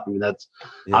on top. I mean, that's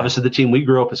obviously the team we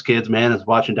grew up as kids, man, is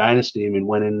watching Dynasty. I mean,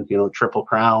 winning, Triple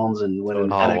Crowns and winning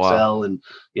NXL and,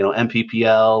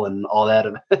 MPPL and all that,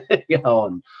 and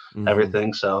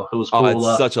everything. So it was cool.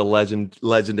 It's such a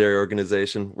legendary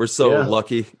organization. We're so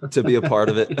lucky to be a part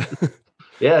of it.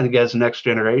 Yeah, you guys, the next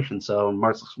generation. So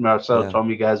Marcel told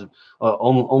me you guys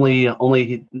only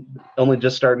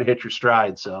just starting to hit your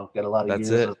stride. So got a lot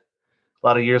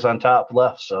of years on top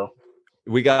left. So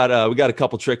we got a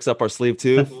couple tricks up our sleeve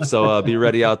too. So be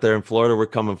ready out there in Florida. We're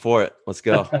coming for it. Let's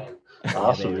go.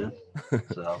 Awesome, man.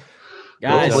 So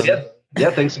guys.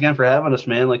 Thanks again for having us,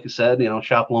 man. Like you said,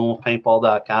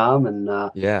 shoplonewolfpaintball.com,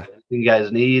 and you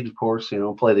guys need, of course,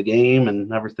 play the game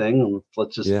and everything, and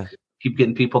let's just keep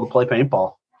getting people to play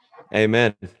paintball.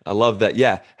 Amen. I love that.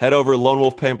 Yeah. Head over to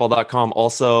lonewolfpaintball.com.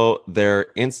 Also, their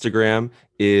Instagram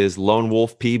is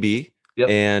lonewolfpb. Yep.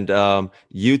 And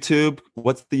YouTube.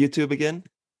 What's the YouTube again?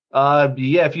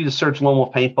 If you just search Lone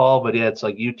Wolf Paintball, but it's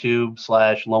like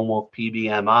YouTube/Lone Wolf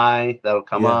PBMI, that'll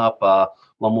come up.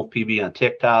 Lone Wolf PB on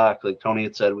TikTok. Like Tony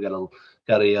had said, we got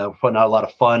putting out a lot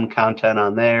of fun content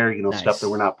on there, stuff that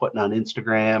we're not putting on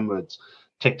Instagram. But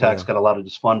TikTok's got a lot of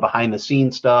just fun behind the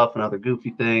scenes stuff and other goofy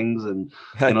things, and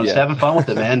just having fun with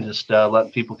it, man. Just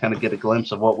letting people kind of get a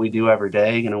glimpse of what we do every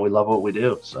day. We love what we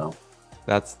do. So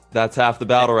That's half the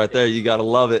battle right there. You got to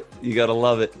love it. You got to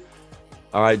love it.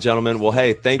 All right, gentlemen. Well,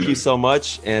 hey, thank you so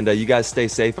much. And you guys stay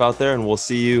safe out there, and we'll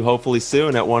see you hopefully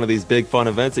soon at one of these big fun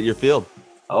events at your field.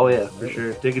 Oh, yeah, for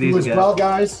sure. Take it You easy, as guys. well,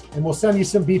 guys. And we'll send you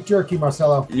some beef jerky,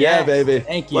 Marcelo. Yeah, baby.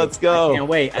 Thank you. Let's go.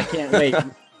 I can't wait.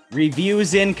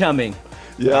 Reviews incoming.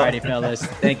 Yeah. All righty, fellas.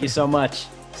 Thank you so much.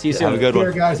 See you soon. Have a good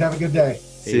Here, one. guys. Have a good day.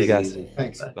 See you guys.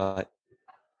 Thanks. Bye.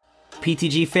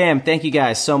 PTG fam, thank you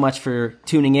guys so much for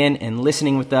tuning in and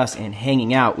listening with us and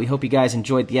hanging out. We hope you guys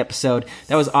enjoyed the episode.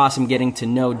 That was awesome getting to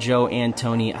know Joe and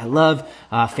Tony. I love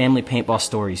family paintball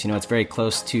stories. You know, it's very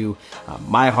close to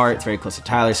my heart. It's very close to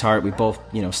Tyler's heart. We both,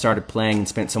 started playing and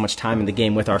spent so much time in the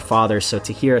game with our fathers. So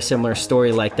to hear a similar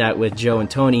story like that with Joe and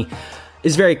Tony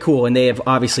is very cool, and they have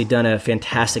obviously done a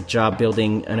fantastic job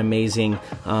building an amazing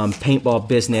paintball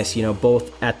business,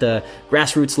 both at the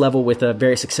grassroots level with a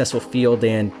very successful field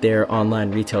and their online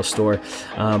retail store,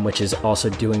 which is also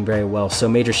doing very well. So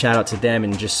major shout out to them,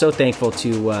 and just so thankful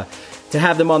to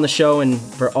have them on the show, and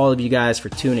for all of you guys for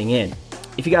tuning in.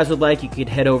 If you guys would like, you could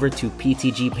head over to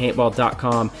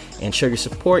ptgpaintball.com and show your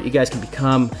support. You guys can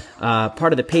become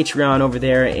part of the Patreon over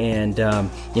there, and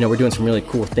we're doing some really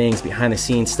cool things, behind the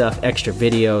scenes stuff, extra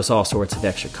videos, all sorts of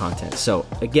extra content. So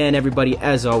again, everybody,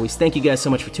 as always, thank you guys so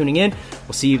much for tuning in.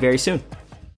 We'll see you very soon.